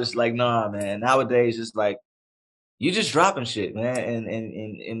and all this. Like, nah, man. Nowadays it's like you just dropping shit, man,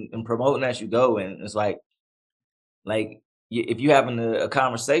 and promoting as you go. And it's like if you having a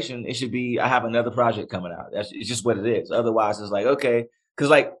conversation, it should be I have another project coming out. It's just what it is. Otherwise, it's like okay, because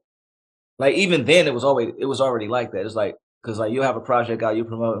like even then it was already like that. It's like because like you have a project out, you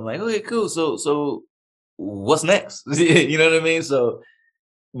promoting like okay, cool. So what's next? You know what I mean? So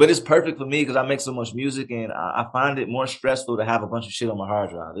but it's perfect for me because I make so much music and I find it more stressful to have a bunch of shit on my hard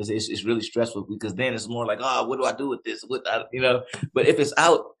drive. It's really stressful because then it's more like, oh, what do I do with this? You know? But if it's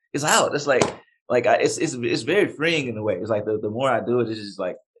out, it's out. It's it's very freeing in a way. It's like the more I do it, it's just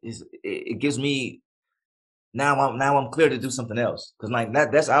like it gives me now I'm clear to do something else because like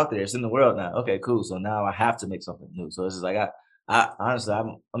that's out there. It's in the world now. Okay, cool. So now I have to make something new. So it's just like I honestly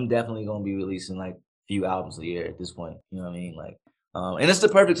I'm definitely gonna be releasing like a few albums a year at this point. You know what I mean? Like and it's the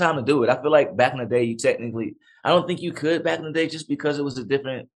perfect time to do it. I feel like back in the day, I don't think you could back in the day just because it was a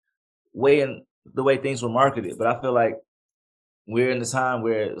different way and the way things were marketed. But I feel like we're in the time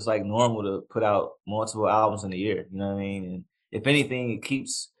where it's like normal to put out multiple albums in a year. You know what I mean? And if anything,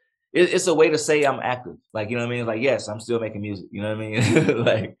 it's a way to say I'm active. Like you know what I mean? Like yes, I'm still making music. You know what I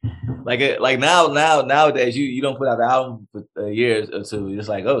mean? like nowadays you don't put out the album for a year or two. It's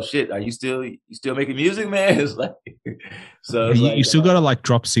like oh shit, are you still making music, man? It's like so it's you still got to like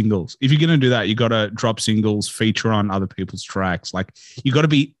drop singles. If you're gonna do that, you got to drop singles, feature on other people's tracks. Like you got to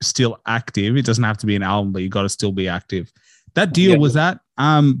be still active. It doesn't have to be an album, but you got to still be active. That deal was that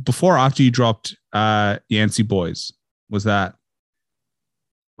before or after you dropped Yancey Boys? Was that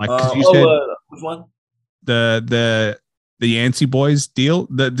like because you said which one? The Yancey Boys deal?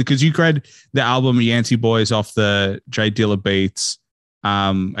 Because you created the album Yancey Boys off the J Dilla beats,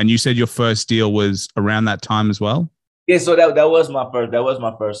 and you said your first deal was around that time as well. Yeah, so that was my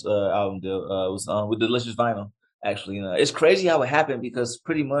first album deal. It was with Delicious Vinyl. Actually, it's crazy how it happened because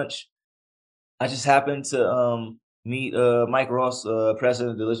pretty much I just happened to meet Mike Ross,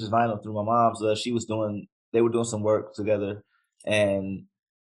 president of Delicious Vinyl, through my mom's. They were doing some work together, and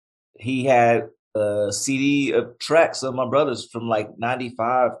he had a CD of tracks of my brothers from like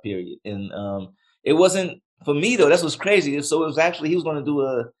 '95 period, and it wasn't for me though. That's what's crazy. So it was actually he was going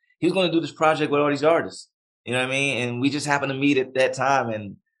to do this project with all these artists. You know what I mean? And we just happened to meet at that time,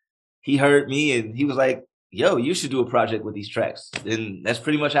 and he heard me, and he was like, "Yo, you should do a project with these tracks." And that's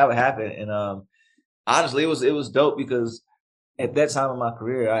pretty much how it happened. And honestly, it was dope because at that time of my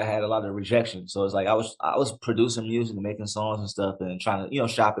career, I had a lot of rejection. So it's like I was producing music and making songs and stuff and trying to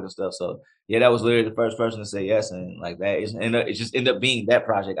shop it and stuff. So yeah, that was literally the first person to say yes, and like that it just ended up being that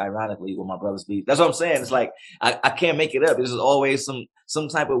project. Ironically, with my brother's beat. That's what I'm saying. It's like I can't make it up. This is always some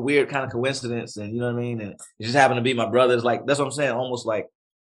type of weird kind of coincidence, and you know what I mean. And it just happened to be my brother's. Like that's what I'm saying. Almost like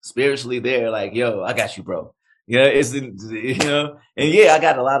spiritually there. Like yo, I got you, bro. Yeah, and yeah, I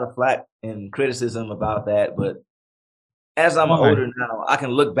got a lot of flack and criticism about that, but as I'm older now, I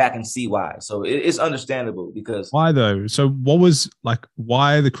can look back and see why. So it's understandable because why though? So what was like?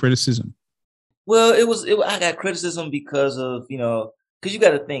 Why the criticism? Well, I got criticism because of because you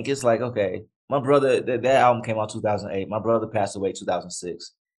got to think it's like okay, my brother that album came out 2008. My brother passed away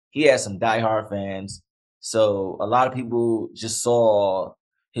 2006. He had some diehard fans, so a lot of people just saw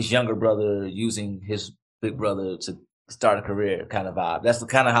his younger brother using his big brother to start a career kind of vibe. That's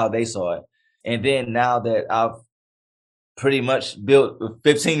kind of how they saw it. And then now that I've pretty much built a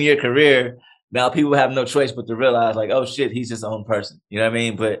 15-year career, now people have no choice but to realize like, oh shit, he's his own person. You know what I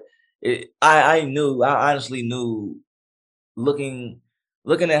mean? But I honestly knew looking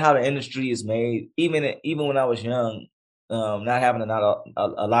at how the industry is made, even when I was young, not having a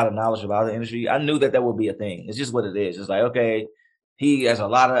lot of knowledge about the industry, I knew that would be a thing. It's just what it is. It's like, okay, he has a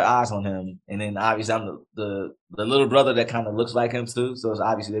lot of eyes on him, and then obviously I'm the little brother that kind of looks like him too. So it's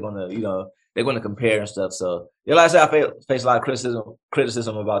obviously they're gonna compare and stuff. So like I said, I face a lot of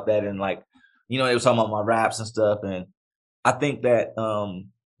criticism about that, and like they were talking about my raps and stuff, and I think that.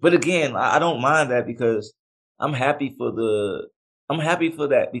 But again, I don't mind that because I'm happy for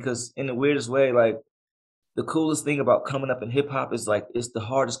that because in the weirdest way, like the coolest thing about coming up in hip hop is like it's the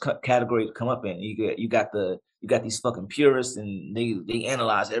hardest category to come up in. You got these fucking purists and they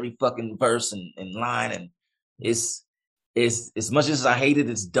analyze every fucking verse and line, and it's as much as I hate it,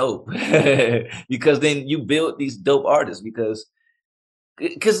 it's dope because then you build these dope artists because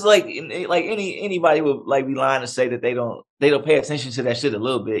because like anybody would like be lying to say that they don't pay attention to that shit a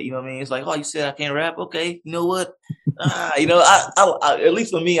little bit. You know what I mean? It's like, oh, you said I can't rap. Okay, you know what? You know, I at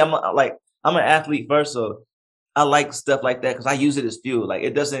least for me, I'm an athlete first, so I like stuff like that because I use it as fuel. Like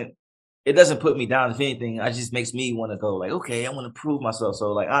it doesn't put me down. If anything, it just makes me want to go like, okay, I want to prove myself.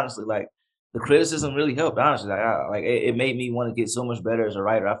 So like honestly, like the criticism really helped. Honestly, like it made me want to get so much better as a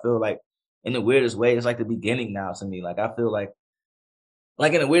writer. I feel like in the weirdest way, it's like the beginning now to me. Like I feel like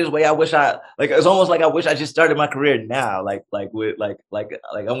in the weirdest way, I wish it's almost like I wish I just started my career now. Like I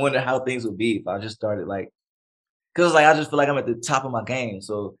wonder how things would be if I just started because like I just feel like I'm at the top of my game.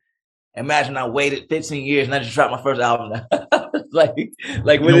 So imagine I waited 15 years and I just dropped my first album now. like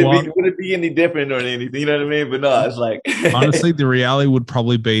would it be any different or anything? You know what I mean? But no, it's like honestly, the reality would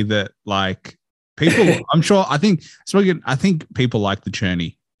probably be that like people, I think people like the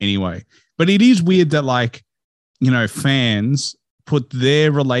journey anyway. But it is weird that like, you know, fans put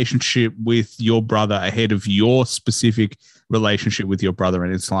their relationship with your brother ahead of your specific relationship with your brother.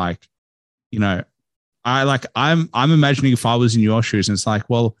 And it's like, you know, I'm imagining if I was in your shoes and it's like,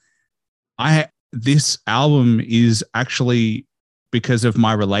 well, this album is actually because of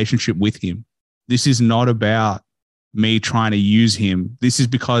my relationship with him. This is not about me trying to use him. This is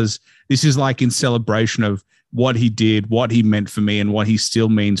because this is like in celebration of what he did, what he meant for me, and what he still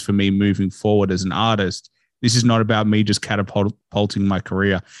means for me moving forward as an artist. This is not about me just catapulting my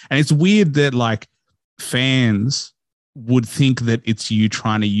career. And it's weird that like fans would think that it's you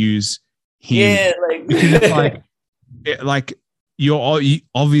trying to use him. Yeah, because it's like you're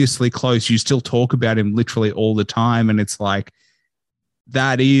obviously close. You still talk about him literally all the time. And it's like,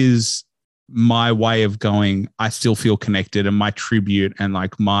 that is my way of going, I still feel connected, and my tribute and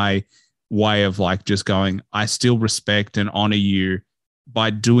like my way of like just going, I still respect and honor you by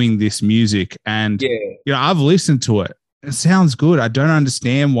doing this music. And you know, I've listened to it. It sounds good. I don't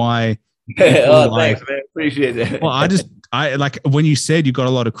understand why. Thanks, man. Appreciate that. Well, I like when you said you got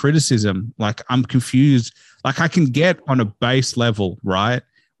a lot of criticism, like I'm confused. Like I can get on a base level, right,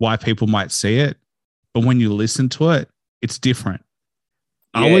 why people might see it, but when you listen to it, it's different.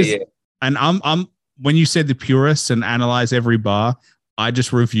 And I'm when you said the purists and analyze every bar, I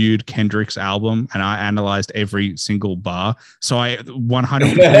just reviewed Kendrick's album and I analyzed every single bar. So I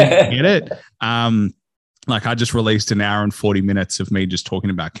 100% get it. Like I just released an hour and 40 minutes of me just talking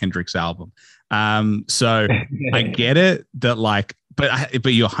about Kendrick's album. So I get it that like,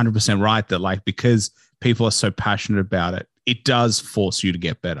 but you're 100% right that like, because people are so passionate about it, it does force you to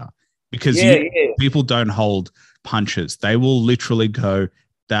get better because people don't hold punches. They will literally go,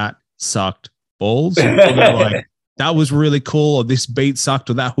 that sucked balls. Or they're like, that was really cool, or this beat sucked,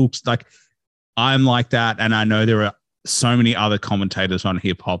 or that hook's like, I'm like that. And I know there are so many other commentators on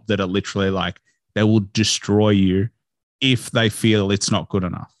hip hop that are literally like, they will destroy you if they feel it's not good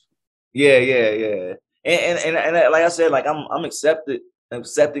enough. Yeah. And like I said, like I'm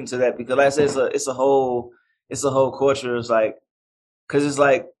accepting to that because like I said, it's a whole culture. It's like, cause it's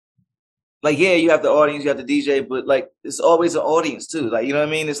like, yeah, you have the audience, you have the DJ, but like, it's always an audience too. Like, you know what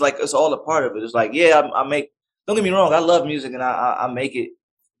I mean? It's like, it's all a part of it. It's like, yeah, I make, don't get me wrong. I love music and I make it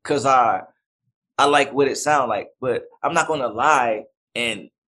cause I like what it sounds like, but I'm not going to lie. And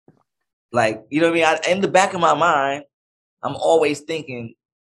like, you know what I mean? In the back of my mind, I'm always thinking,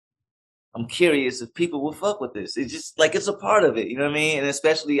 I'm curious if people will fuck with this. It's just like, it's a part of it. You know what I mean? And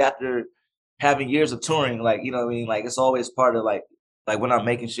especially after having years of touring, like, you know what I mean? Like, it's always part of like when I'm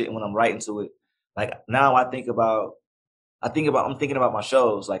making shit and when I'm writing to it, like now I'm thinking about my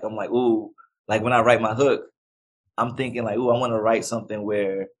shows. Like, I'm like, ooh, like when I write my hook, I'm thinking like, ooh, I want to write something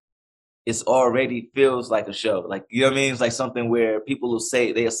where it's already feels like a show. Like, you know what I mean? It's like something where people will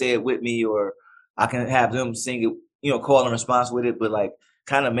they'll say it with me, or I can have them sing it, you know, call and response with it, but like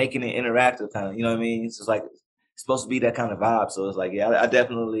kind of making it interactive kind of, you know what I mean? It's just like, it's supposed to be that kind of vibe. So it's like, yeah, I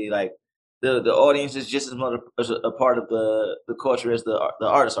definitely like the audience is just as much a part of the culture as the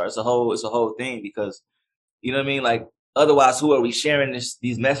artists are. It's a whole thing because, you know what I mean? Like, otherwise, who are we sharing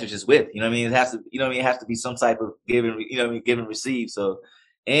these messages with? You know what I mean? It has to, you know what I mean? It has to be some type of give and, you know what I mean? Give and receive. So,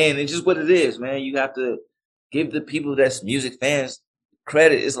 and it's just what it is, man. You have to give the people that's music fans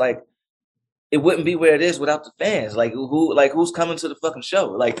credit. It's like, it wouldn't be where it is without the fans. Like who's coming to the fucking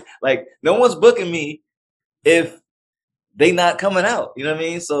show? Like no one's booking me if they not coming out. You know what I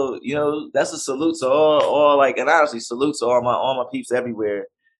mean? So, you know, that's a salute to all like, and honestly, salute to all my peeps everywhere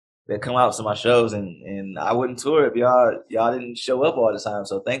that come out to my shows, and I wouldn't tour if y'all didn't show up all the time.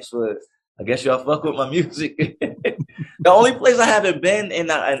 So thanks for, I guess y'all fuck with my music. The only place I haven't been,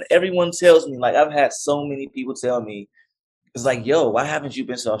 and everyone tells me, like, I've had so many people tell me it's like, yo, why haven't you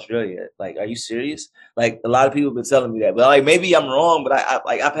been to Australia? Like, are you serious? Like, a lot of people have been telling me that, but like maybe I'm wrong. But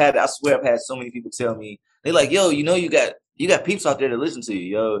I swear I've had so many people tell me they're like, yo, you got peeps out there to listen to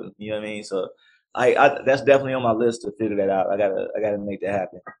you, yo. You know what I mean? So I that's definitely on my list to figure that out. I gotta make that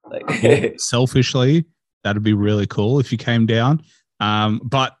happen. Well, Like, selfishly, that'd be really cool if you came down.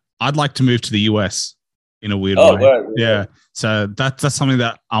 But I'd like to move to the US in a weird oh, way. word, Yeah. So that's something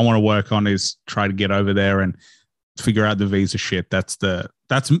that I want to work on, is try to get over there and figure out the visa shit. That's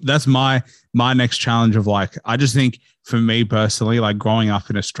my next challenge of like, I just think for me personally, like growing up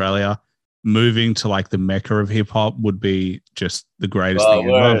in Australia, moving to like the mecca of hip hop would be just the greatest thing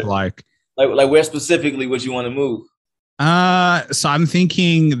ever. word. Like where specifically would you want to move? So I'm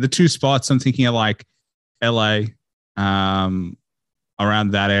thinking the two spots I'm thinking are like LA, um,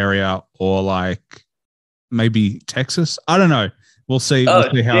 around that area, or like maybe Texas. I don't know. We'll see. Oh,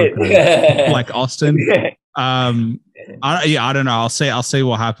 We'll see how it goes. Like Austin. I don't know. I'll see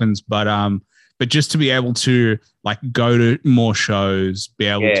what happens. But just to be able to like go to more shows, be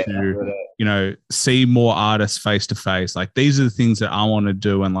able Yeah, to, you know, see more artists face to face. Like these are the things that I want to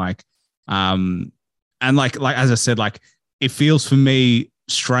do. And like as I said, like it feels for me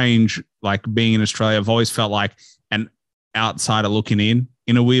strange, like being in Australia. I've always felt like an outsider looking in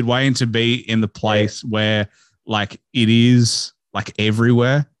a weird way, and to be in the place where like it is like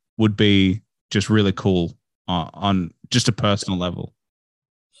everywhere would be just really cool on just a personal level.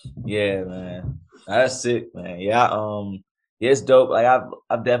 yeah, man. That's sick, man. Yeah, yeah, it's dope. Like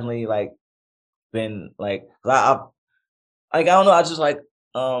I've definitely like been like, 'cause I don't know. I just like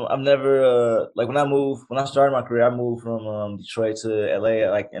I've never like when I started my career, I moved from Detroit to LA.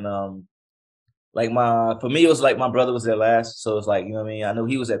 Like and like my for me it was like my brother was there last, so it's like, you know what I mean. I know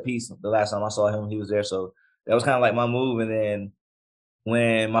he was at peace the last time I saw him. He was there, so that was kind of like my move. And then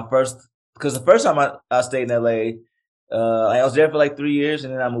when my first, because the first time I stayed in LA, I was there for like 3 years,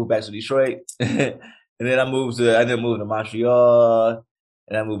 and then I moved back to Detroit, and then I then moved to Montreal,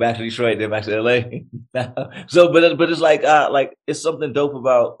 and I moved back to Detroit, then back to LA. So, but it's like it's something dope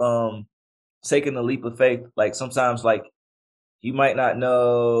about taking the leap of faith. Like sometimes, like you might not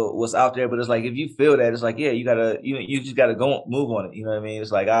know what's out there, but it's like if you feel that, it's like yeah, you just gotta go move on it. You know what I mean?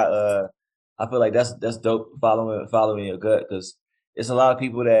 It's like I feel like that's dope following your gut, because it's a lot of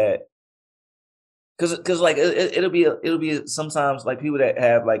people that because like it'll be sometimes like people that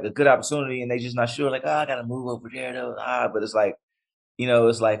have like a good opportunity and they just not sure, like, oh, I gotta move over there though. But it's like, you know,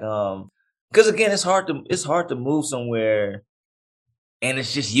 it's like because again it's hard to move somewhere and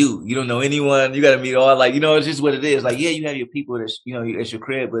it's just you don't know anyone, you got to meet all, like, you know, it's just what it is. Like, yeah, you have your people that's, you know, it's your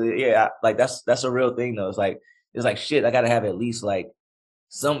crib, but yeah, like that's a real thing though. It's like shit, I got to have at least like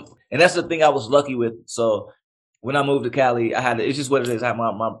some, and that's the thing I was lucky with. So when I moved to Cali, it's just what it is.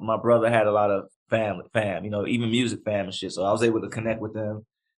 My brother had a lot of fam, you know, even music fam and shit. So I was able to connect with them.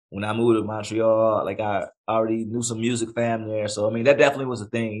 When I moved to Montreal, like I already knew some music fam there. So I mean, that definitely was a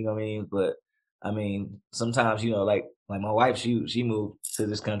thing, you know what I mean? But I mean, sometimes, you know, like my wife, she moved to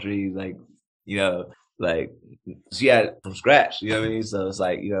this country, like, you know, like she had it from scratch, you know what I mean? So it's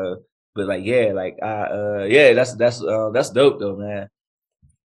like, you know, but like yeah, like yeah, that's dope though, man.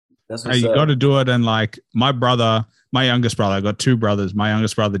 That's Hey, what's you got up. to do it. And like my youngest brother, I got two brothers. My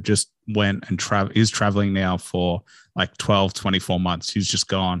youngest brother just went and is traveling now for like 12, 24 months. He's just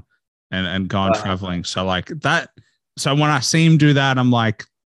gone and gone Wow. traveling. So like that. So when I see him do that, I'm like,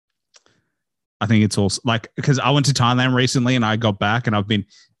 I think it's also like, because I went to Thailand recently and I got back and I've been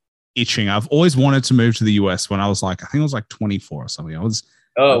itching. I've always wanted to move to the US when I was like, I think I was like 24 or something. I was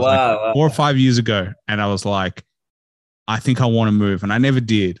Oh like wow, 4 or 5 years ago. And I was like, I think I want to move. And I never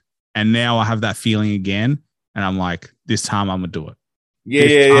did. And now I have that feeling again. And I'm like, this time I'm going to do it. yeah,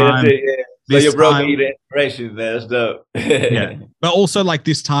 This yeah, yeah, that's time, it. Yeah. So this your bro gave time, you the inspiration, man. That's dope. yeah. But also like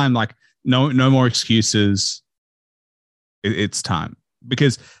this time, like no more excuses. It's time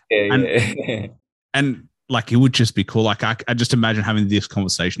because, and, Yeah, yeah. and like, it would just be cool. Like I just imagine having this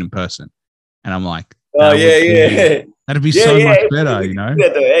conversation in person and I'm like, Oh yeah, yeah. that'd be Yeah, so yeah. much We better, you can know? do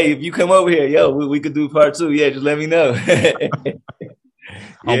that though. Hey, if you come over here, yo, we could do part two. Yeah, just let me know.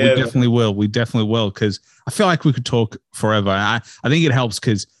 Oh, we Yeah, man. definitely will. We definitely will. Cause I feel like we could talk forever. And I think it helps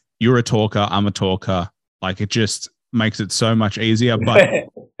because you're a talker. I'm a talker. Like it just makes it so much easier. But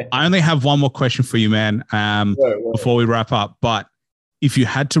I only have one more question for you, man, Word. before we wrap up. But if you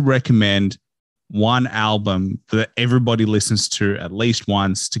had to recommend one album that everybody listens to at least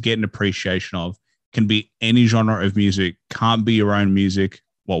once to get an appreciation of, can be any genre of music, can't be your own music,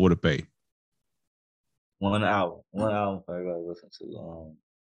 what would it be? One album I gotta listen to.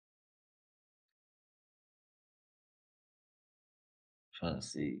 Trying to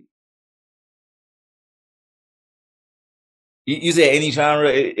see. You say any genre?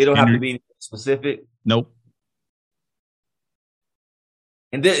 It don't have to be specific. Nope.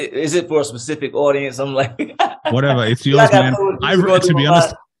 And is it for a specific audience? I'm like, whatever. It's yours, man.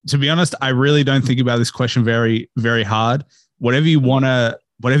 To be honest, I really don't think about this question very, very hard. Whatever you wanna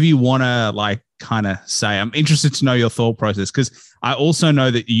like kind of say. I'm interested to know your thought process because I also know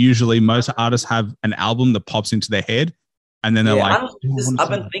that usually most artists have an album that pops into their head, and then they're like, I've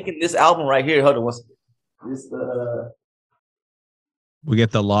been thinking this album right here. Hold on, what's this? We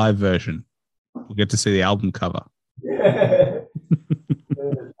get the live version. We get to see the album cover.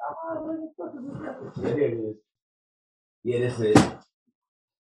 Yeah, this is.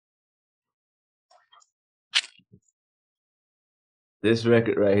 This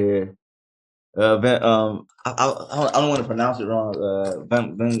record right here. I don't want to pronounce it wrong.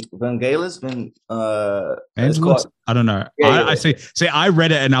 Vangelis. I don't know. Yeah, I see. I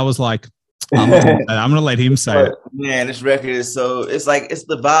read it and I was like, I'm gonna let him say it. Man, this record is so. It's like it's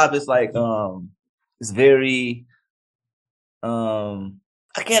the vibe. It's like it's very.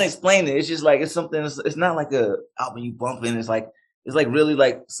 I can't explain it. It's just like it's something. It's not like a album you bump in. It's like really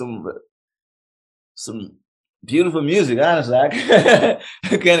like some beautiful music. Honestly, I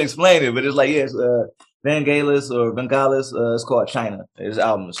can't explain it, but it's like it's Vangelis or Bengalis. It's called China. This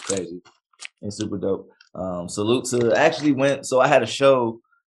album is crazy and super dope. Salute to. I actually went. So I had a show,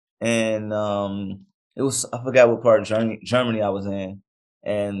 and it was I forgot what part of Germany I was in,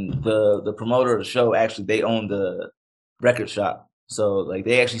 and the promoter of the show actually they owned the record shop. So like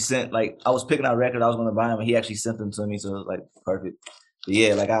they actually sent I was picking out a record I was gonna buy them and he actually sent them to me, so it was like perfect. But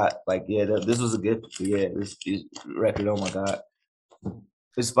yeah, this was a gift. But yeah, this record, oh my god,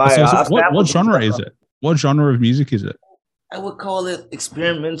 it's fire. So what genre is it? What genre of music is it? I would call it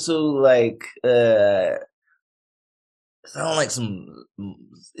experimental, like it sounds like it's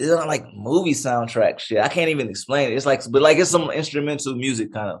not like movie soundtrack shit. I can't even explain it. It's like, but like it's some instrumental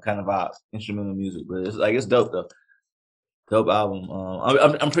music kind of vibe, instrumental music. But it's like it's dope though. Dope album.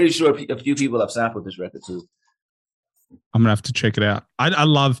 I'm pretty sure a few people have sampled this record too. I'm gonna have to check it out. I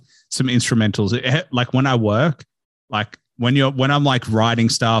love some instrumentals. Like when I work, like when I'm like writing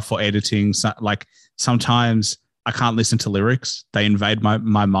stuff or editing, like sometimes I can't listen to lyrics. They invade my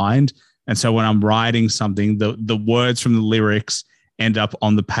mind. And so when I'm writing something, the words from the lyrics end up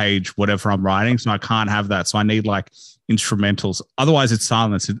on the page, whatever I'm writing. So I can't have that. So I need like instrumentals. Otherwise it's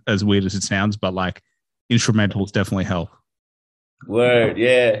silence, as weird as it sounds, but like instrumentals definitely help. Word,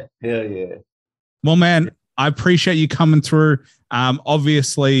 yeah, hell yeah. Well, man, I appreciate you coming through.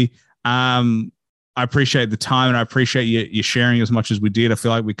 Obviously, I appreciate the time and I appreciate you sharing as much as we did. I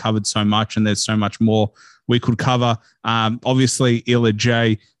feel like we covered so much and there's so much more we could cover. Obviously, Illa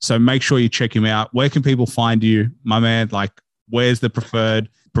J. So make sure you check him out. Where can people find you, my man? Like, where's the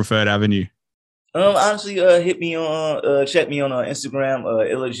preferred avenue? Honestly, check me on Instagram,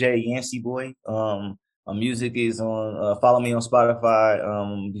 Illa J Yancey Boy. My music is on. Follow me on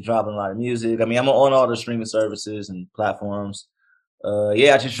Spotify. Be dropping a lot of music. I mean, I'm on all the streaming services and platforms. I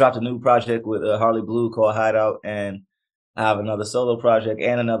just dropped a new project with Harley Blue called Hideout, and I have another solo project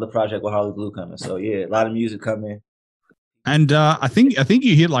and another project with Harley Blue coming. So yeah, a lot of music coming. And I think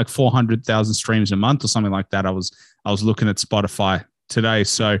you hit like 400,000 streams a month or something like that. I was looking at Spotify today.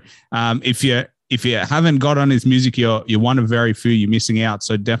 So if you haven't got on his music, you're one of very few. You're missing out.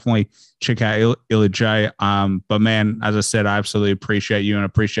 So definitely check out Illa J. But man, as I said, I absolutely appreciate you and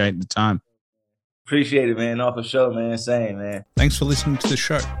appreciate the time. Appreciate it, man. Off the show, man. Same, man. Thanks for listening to the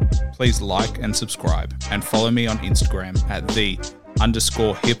show. Please like and subscribe and follow me on Instagram at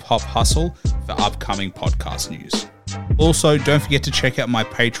 _hip-hop-hustle for upcoming podcast news. Also, don't forget to check out my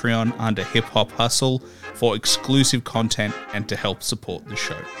Patreon under Hip Hop Hustle for exclusive content and to help support the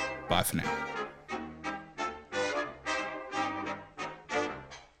show. Bye for now.